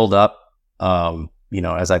build up,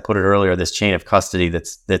 as I put it earlier, this chain of custody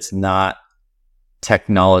that's not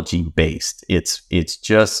technology based. It's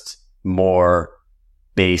just more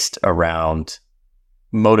based around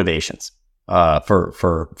motivations,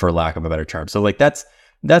 for lack of a better term. So like that's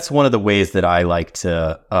one of the ways that I like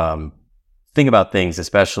to think about things,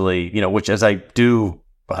 especially which as I do,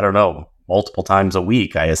 I don't know, multiple times a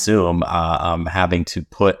week, I assume, I'm having to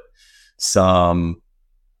put some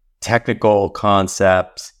technical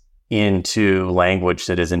concepts into language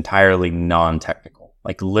that is entirely non-technical.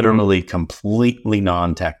 Like literally completely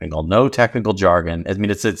non-technical, no technical jargon. I mean,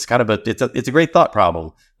 it's kind of it's a great thought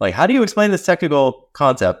problem. Like, how do you explain this technical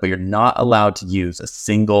concept, but you're not allowed to use a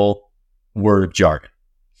single word of jargon?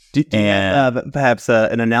 Do you have perhaps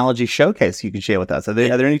an analogy showcase you could share with us? Are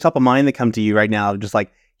there any top of mind that come to you right now? Just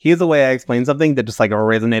like, here's the way I explained something that just like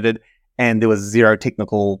resonated and there was zero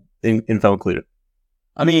technical info included.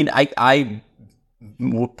 I mean, I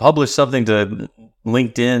published something to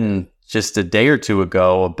LinkedIn just a day or two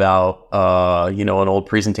ago about, an old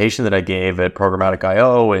presentation that I gave at Programmatic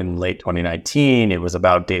I/O in late 2019. It was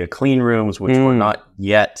about data clean rooms, which were not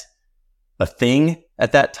yet a thing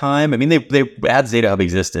at that time. I mean, they Ads Data Hub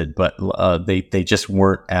existed, but they just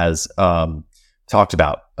weren't as talked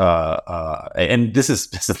about. And this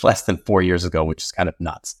is less than 4 years ago, which is kind of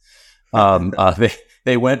nuts.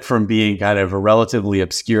 They went from being kind of a relatively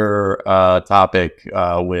obscure topic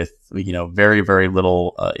with very, very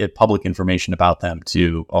little public information about them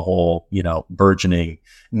to a whole burgeoning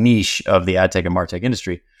niche of the ad tech and martech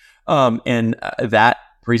industry. And that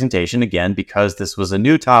presentation, again, because this was a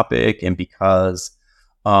new topic and because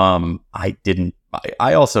I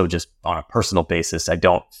also just on a personal basis, I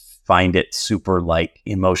don't find it super like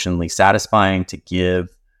emotionally satisfying to give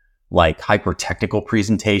like hyper technical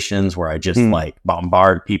presentations where I just like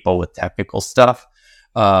bombard people with technical stuff.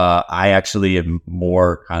 I actually am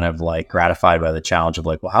more kind of like gratified by the challenge of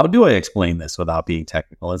like, well, how do I explain this without being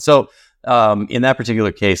technical? And so in that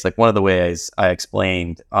particular case, like one of the ways I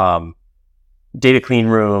explained data clean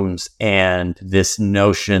rooms and this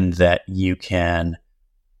notion that you can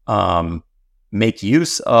make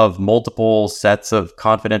use of multiple sets of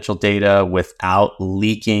confidential data without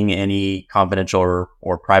leaking any confidential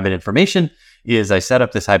or private information is I set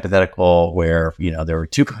up this hypothetical where, there were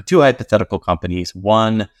two hypothetical companies.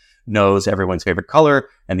 One knows everyone's favorite color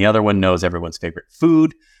and the other one knows everyone's favorite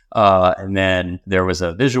food. And then there was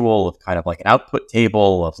a visual of kind of like an output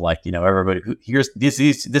table of like, everybody this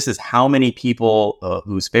is how many people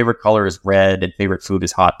whose favorite color is red and favorite food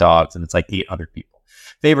is hot dogs. And it's like 800 people.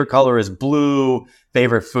 favorite color is blue,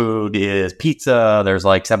 favorite food is pizza. There's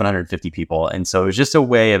like 750 people. And so it was just a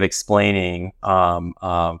way of explaining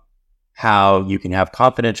how you can have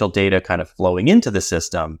confidential data kind of flowing into the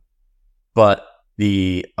system, but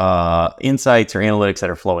the insights or analytics that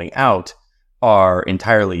are flowing out are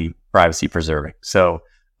entirely privacy preserving. So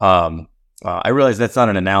I realize that's not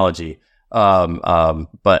an analogy,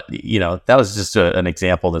 but that was just an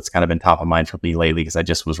example that's kind of been top of mind for me lately because I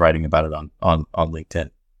just was writing about it on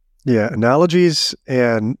LinkedIn. Yeah, analogies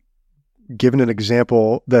and giving an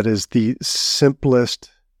example that is the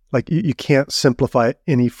simplest. Like you can't simplify it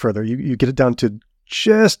any further. You get it down to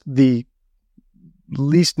just the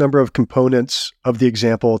least number of components of the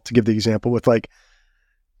example to give the example with, like,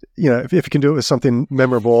 if you can do it with something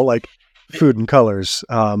memorable like food and colors.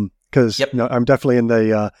 Because I'm definitely in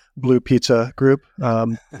the blue pizza group,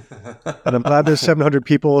 and I'm glad there's 700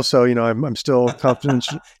 people. So I'm still confident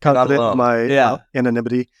in my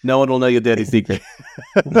anonymity. No one will know your dirty secret.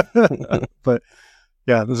 But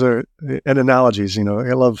yeah, those are analogies. I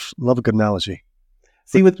love a good analogy.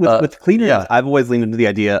 See, with clean rooms, I've always leaned into the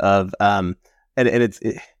idea of and it's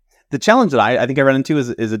the challenge that I think I run into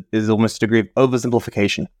is almost a degree of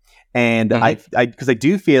oversimplification. And because I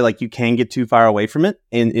do feel like you can get too far away from it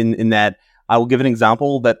in that I will give an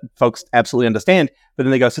example that folks absolutely understand, but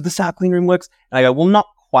then they go, so this is how clean room works. And I go, well, not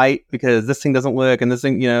quite, because this thing doesn't work and this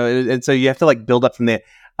thing, and so you have to like build up from there.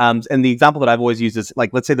 And the example that I've always used is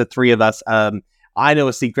like, let's say the three of us, I know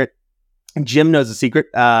a secret, Jim knows a secret,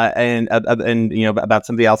 and about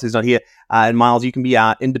somebody else who's not here. And Myles, you can be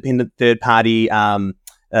our independent third party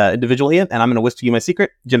individual here, and I'm going to whisper you my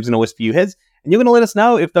secret. Jim's going to whisper you his. And you're going to let us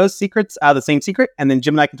know if those secrets are the same secret, and then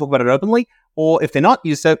Jim and I can talk about it openly. Or if they're not,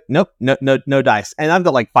 you say, nope, no dice. And I've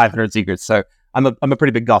got like 500 secrets, so I'm a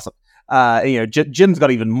pretty big gossip. Jim's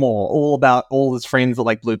got even more, all about all his friends that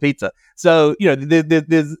like blue pizza. So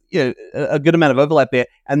there's a good amount of overlap there,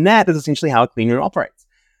 and that is essentially how a clean room operates.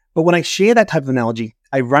 But when I share that type of analogy,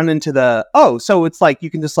 I run into so it's like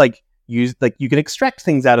you can just like use, like, you can extract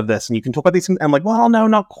things out of this, and you can talk about these things. I'm like, well, no,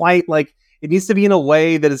 not quite. Like, it needs to be in a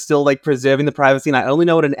way that is still like preserving the privacy. And I only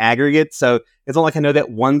know it in aggregate. So it's not like I know that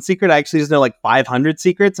one secret. I actually just know like 500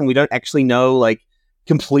 secrets, and we don't actually know like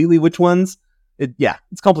completely which ones.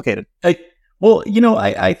 It's complicated. I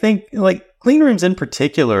think like clean rooms in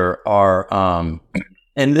particular are,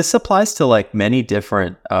 and this applies to like many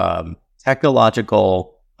different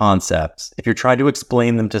technological concepts. If you're trying to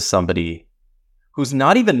explain them to somebody who's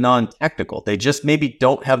not even non-technical, they just maybe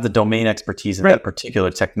don't have the domain expertise in that particular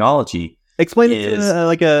technology. Explain it to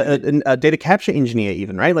like a data capture engineer,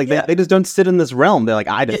 even, right? Like they just don't sit in this realm. They're like,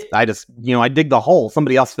 I dig the hole,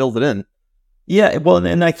 somebody else fills it in. Yeah, well,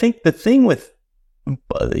 and I think the thing with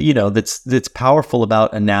that's powerful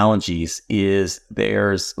about analogies is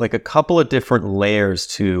there's like a couple of different layers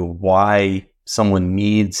to why someone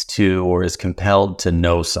needs to or is compelled to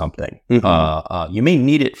know something. Mm-hmm. You may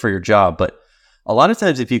need it for your job, but a lot of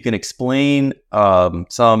times, if you can explain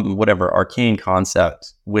some whatever arcane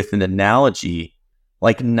concept with an analogy,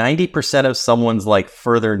 like 90% of someone's like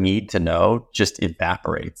further need to know just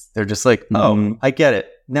evaporates. They're just like, oh, I get it.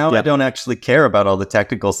 Now I don't actually care about all the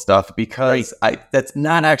technical stuff because that's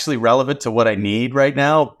not actually relevant to what I need right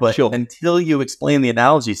now. But until you explain the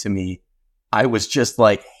analogy to me, I was just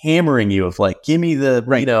like hammering you of like, give me the,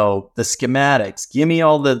 the schematics, give me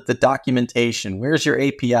all the documentation. Where's your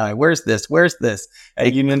API? Where's this?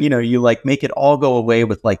 And you like make it all go away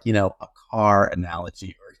with like, a car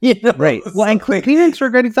analogy. Right. Well, and clean rooms are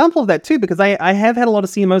a great example of that too, because I have had a lot of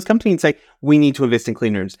CMOs come to me and say, we need to invest in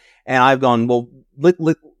clean rooms. And I've gone, well,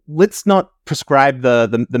 let's not prescribe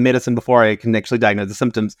the medicine before I can actually diagnose the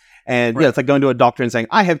symptoms. And it's like going to a doctor and saying,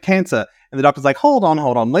 I have cancer. And the doctor's like, hold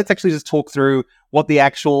on. Let's actually just talk through what the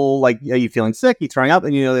actual, like, are you feeling sick? Are you throwing up?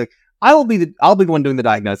 And like, I'll be the one doing the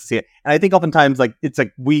diagnosis here. And I think oftentimes, like, it's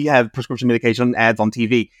like we have prescription medication ads on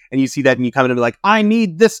TV, and you see that, and you come in and be like, I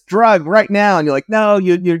need this drug right now. And you're like, no,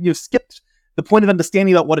 you've skipped the point of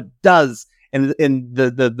understanding about what it does. And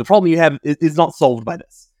the problem you have is not solved by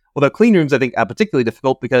this. Although clean rooms, I think, are particularly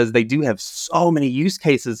difficult because they do have so many use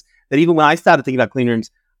cases that even when I started thinking about clean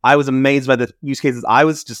rooms, I was amazed by the use cases I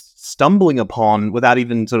was just stumbling upon without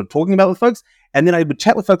even sort of talking about with folks. And then I would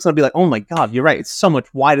chat with folks and I'd be like, oh my God, you're right. It's so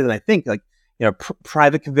much wider than I think. Like,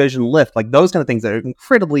 private conversion lift, like those kind of things that are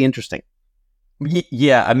incredibly interesting.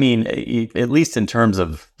 Yeah. I mean, at least in terms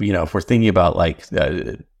of, if we're thinking about like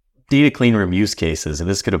data clean room use cases, and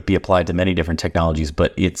this could be applied to many different technologies,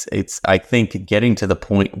 but it's I think getting to the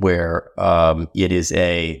point where it's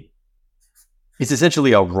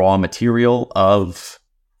essentially a raw material of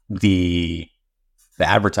the the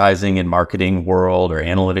advertising and marketing world or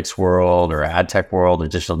analytics world or ad tech world or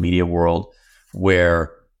digital media world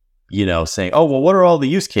where, saying, oh, well, what are all the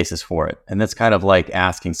use cases for it? And that's kind of like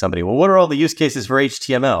asking somebody, well, what are all the use cases for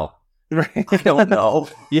HTML? Right. I don't know.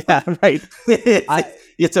 Yeah, right.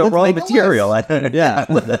 It's a raw material. Yeah.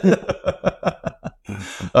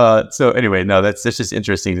 So anyway, no, that's just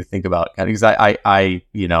interesting to think about, because I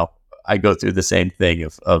go through the same thing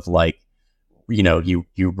of like, you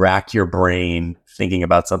rack your brain thinking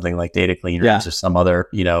about something like data cleaners or some other,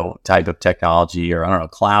 type of technology, or I don't know,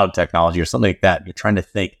 cloud technology or something like that. You're trying to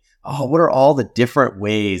think, oh, what are all the different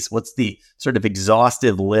ways? What's the sort of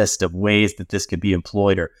exhaustive list of ways that this could be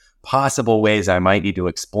employed, or possible ways I might need to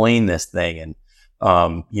explain this thing? And,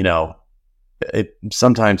 it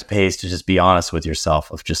sometimes pays to just be honest with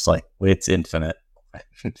yourself of just like, it's infinite.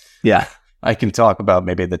 Yeah. I can talk about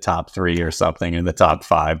maybe the top 3 or something in the top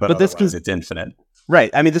 5, but it's infinite. Right.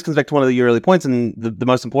 I mean, this comes back to one of your early points, and the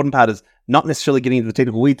most important part is not necessarily getting into the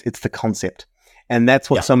technical weeds, it's the concept. And that's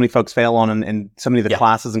what so many folks fail on, and so many of the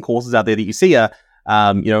classes and courses out there that you see are,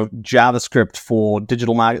 JavaScript for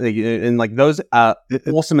digital marketing, and like those are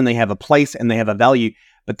awesome, and they have a place and they have a value.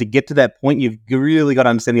 But to get to that point, you've really got to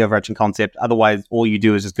understand the overarching concept. Otherwise, all you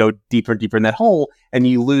do is just go deeper and deeper in that hole, and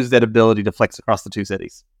you lose that ability to flex across the two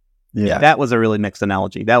cities. Yeah, that was a really mixed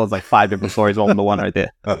analogy. That was like 5 different stories rolled into one right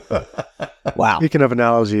there. Wow. Speaking of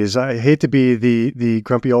analogies, I hate to be the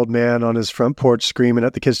grumpy old man on his front porch screaming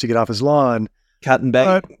at the kids to get off his lawn. Cutting bait.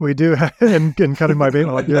 But we do, and cutting my bait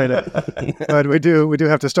while I'm doing it. But we do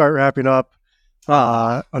have to start wrapping up,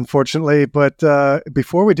 unfortunately. But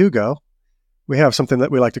before we do go, we have something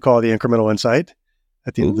that we like to call the incremental insight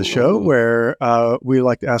at the end of the show, where we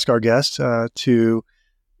like to ask our guests to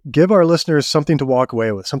give our listeners something to walk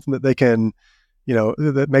away with, something that they can,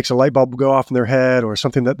 that makes a light bulb go off in their head, or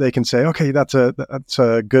something that they can say, okay, that's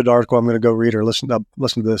a good article I'm going to go read, or listen to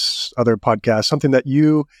this other podcast, something that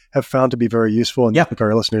you have found to be very useful, and I think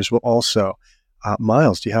our listeners will also.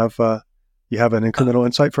 Myles, do you have an incremental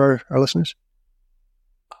insight for our listeners?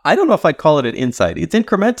 I don't know if I'd call it an insight. It's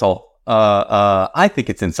incremental. I think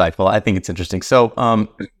it's insightful. I think it's interesting. So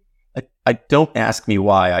I don't ask me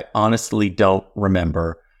why. I honestly don't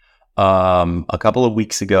remember. A couple of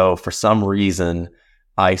weeks ago, for some reason,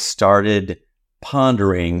 I started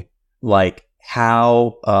pondering like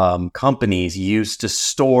how companies used to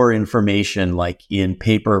store information like in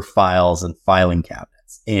paper files and filing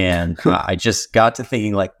cabinets. And I just got to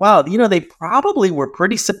thinking like, wow, they probably were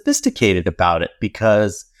pretty sophisticated about it,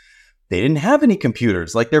 because they didn't have any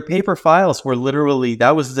computers. Like their paper files were literally,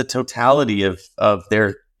 that was the totality of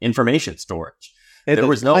their information storage. There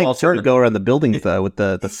was no alternative. Go around the buildings though with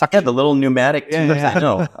the suction. Yeah, the little pneumatic tubes. Yeah.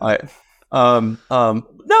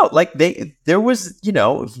 No, like there was,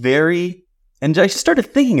 very, and I started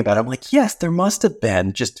thinking about it. I'm like, yes, there must have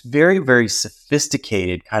been just very, very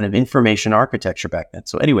sophisticated kind of information architecture back then.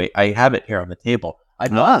 So anyway, I have it here on the table. I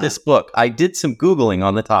bought this book. I did some Googling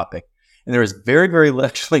on the topic, and there is very, very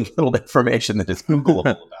actually little information that is Googleable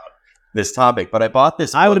about this topic. But I bought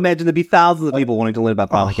this book. I would imagine there'd be thousands of people wanting to learn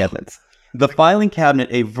about filing cabinets. The Filing Cabinet,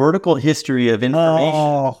 A Vertical History of Information.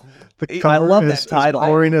 Oh, I love that title. As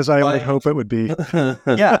boring as I would hope it would be.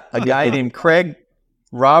 Yeah, a guy named Craig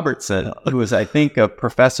Robertson, who was, I think, a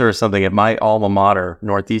professor or something at my alma mater,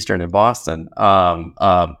 Northeastern in Boston.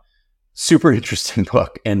 Super interesting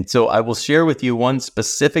book. And so I will share with you one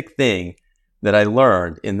specific thing that I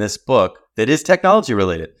learned in this book that is technology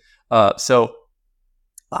related. So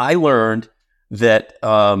I learned that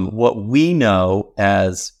what we know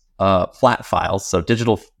as flat files, so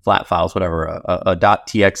digital flat files, whatever, a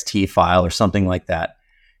 .txt file or something like that,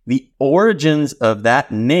 the origins of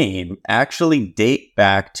that name actually date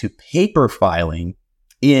back to paper filing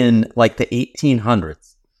in like the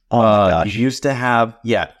 1800s. Oh my gosh. You used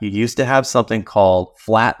to have something called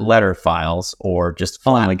flat letter files, or just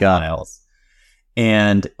flat files.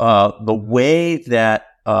 And the way that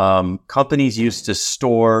companies used to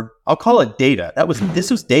store, I'll call it data. This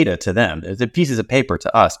was data to them. It's pieces of paper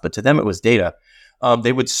to us, but to them it was data.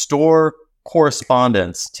 They would store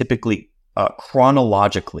correspondence typically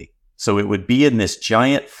chronologically. So it would be in this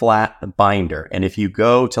giant flat binder. And if you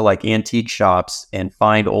go to like antique shops and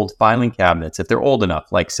find old filing cabinets, if they're old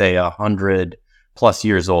enough, like say 100 plus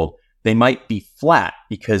years old, they might be flat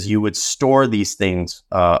because you would store these things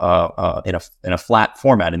in a flat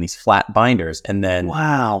format in these flat binders, and then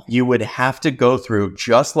you would have to go through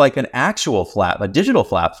just like a digital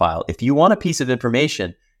flat file. If you want a piece of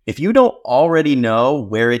information, if you don't already know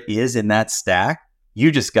where it is in that stack, you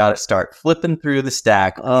just got to start flipping through the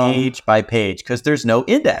stack page by page, because there's no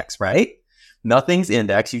index, right? Nothing's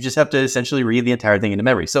indexed. You just have to essentially read the entire thing into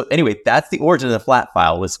memory. So anyway, that's the origin of the flat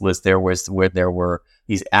file. Was where there were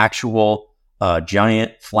these actual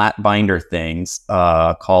giant flat binder things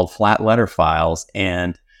called flat letter files,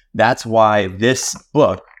 and that's why this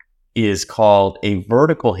book is called A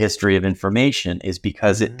Vertical History of Information, is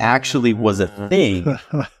because it actually was a thing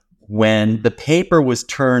when the paper was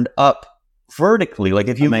turned up vertically. Like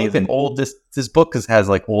if you look at old, this book has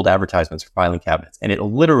like old advertisements for filing cabinets, and it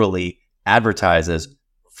literally advertises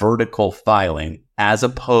vertical filing as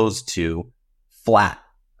opposed to flat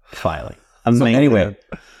filing. So anyway,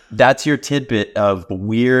 that's your tidbit of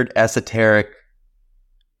weird esoteric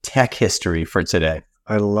tech history for today.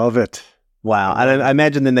 I love it. Wow. I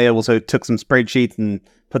imagine then they also took some spreadsheets and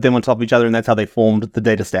put them on top of each other, and that's how they formed the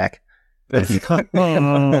data stack. Where's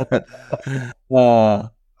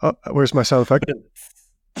my sound effect?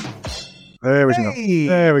 There we go.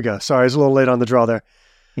 There we go. Sorry, I was a little late on the draw there.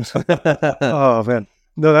 Oh, man.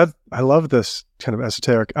 No, I love this kind of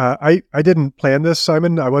esoteric. I didn't plan this,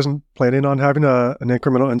 Simon. I wasn't planning on having an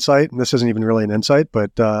incremental insight, and this isn't even really an insight,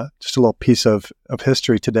 but just a little piece of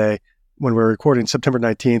history today. When we're recording September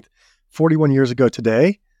 19th, 41 years ago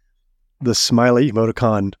today, the smiley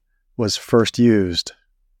emoticon was first used.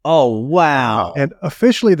 Oh, wow. And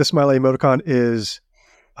officially, the smiley emoticon is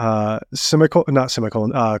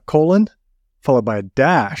colon, followed by a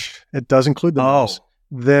dash. It does include the nose.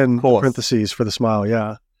 Then parentheses for the smile,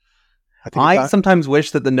 yeah. I sometimes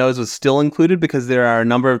wish that the nose was still included, because there are a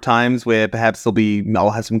number of times where perhaps I'll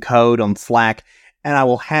have some code on Slack, and I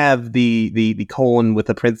will have the colon with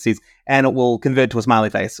the parentheses, and it will convert to a smiley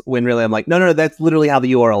face, when really I'm like, no, that's literally how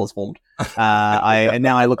the URL is formed. And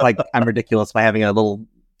now I look like I'm ridiculous by having a little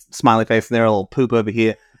smiley face and there, a little poop over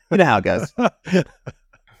here. You know how it goes.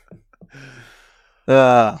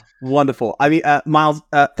 Wonderful. I mean, Myles,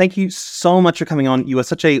 thank you so much for coming on. You are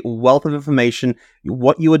such a wealth of information.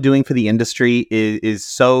 What you are doing for the industry is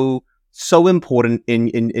so important.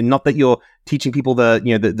 In not that you're teaching people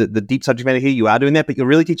the deep subject matter here, you are doing that, but you're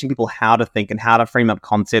really teaching people how to think and how to frame up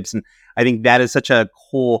concepts. And I think that is such a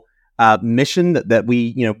core mission that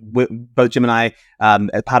we, both Jim and I,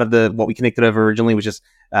 as part of what we connected over originally was just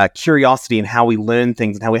curiosity and how we learn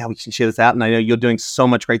things and how we can share this out. And I know you're doing so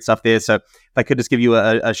much great stuff there. So if I could just give you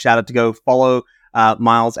a shout out to go follow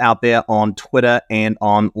Myles out there on Twitter and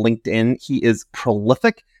on LinkedIn. He is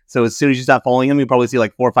prolific. So as soon as you start following him, you'll probably see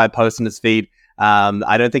like 4 or 5 posts in his feed.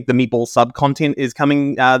 I don't think the meatball sub content is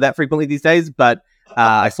coming that frequently these days, but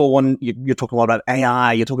I saw one. You're talking a lot about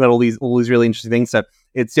AI. You're talking about all these really interesting things. So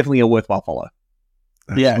it's definitely a worthwhile follow.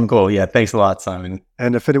 Yeah, cool. Yeah, thanks a lot, Simon.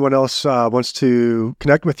 And if anyone else wants to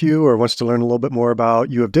connect with you or wants to learn a little bit more about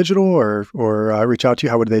U of Digital or reach out to you,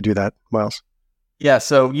 how would they do that, Myles? Yeah,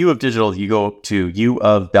 so U of Digital, you go to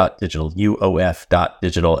uof.digital,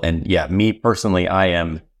 uof.digital. And yeah, me personally, I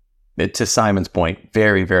am, to Simon's point,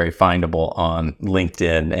 very, very findable on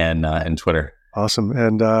LinkedIn and Twitter. Awesome.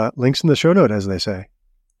 And links in the show note, as they say.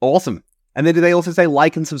 Awesome. And then do they also say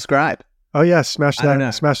like and subscribe? Oh yeah, smash that like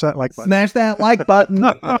button. Smash that like button.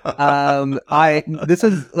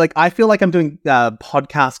 I feel like I'm doing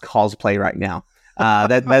podcast cosplay right now.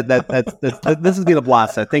 This has been a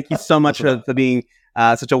blast. So thank you so much for being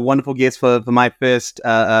such a wonderful guest for my first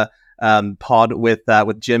pod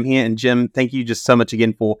with Jim here. And Jim, thank you just so much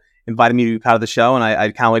again for inviting me to be part of the show. And I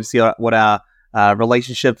can't wait to see what our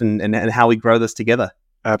relationship and how we grow this together.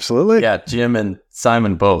 Absolutely. Yeah, Jim and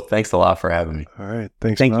Simon both. Thanks a lot for having me. All right.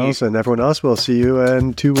 Thank Myles. You. And everyone else, we'll see you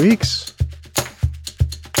in 2 weeks.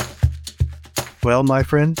 Well, my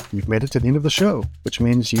friend, you've made it to the end of the show, which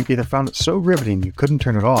means you either found it so riveting you couldn't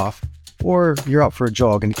turn it off, or you're out for a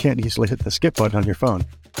jog and you can't easily hit the skip button on your phone.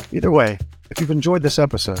 Either way, if you've enjoyed this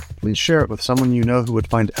episode, please share it with someone you know who would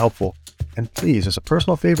find it helpful. And please, as a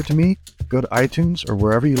personal favor to me, go to iTunes or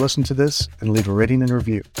wherever you listen to this and leave a rating and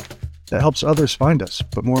review. That helps others find us,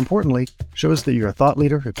 but more importantly, shows that you're a thought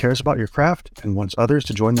leader who cares about your craft and wants others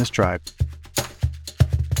to join this tribe.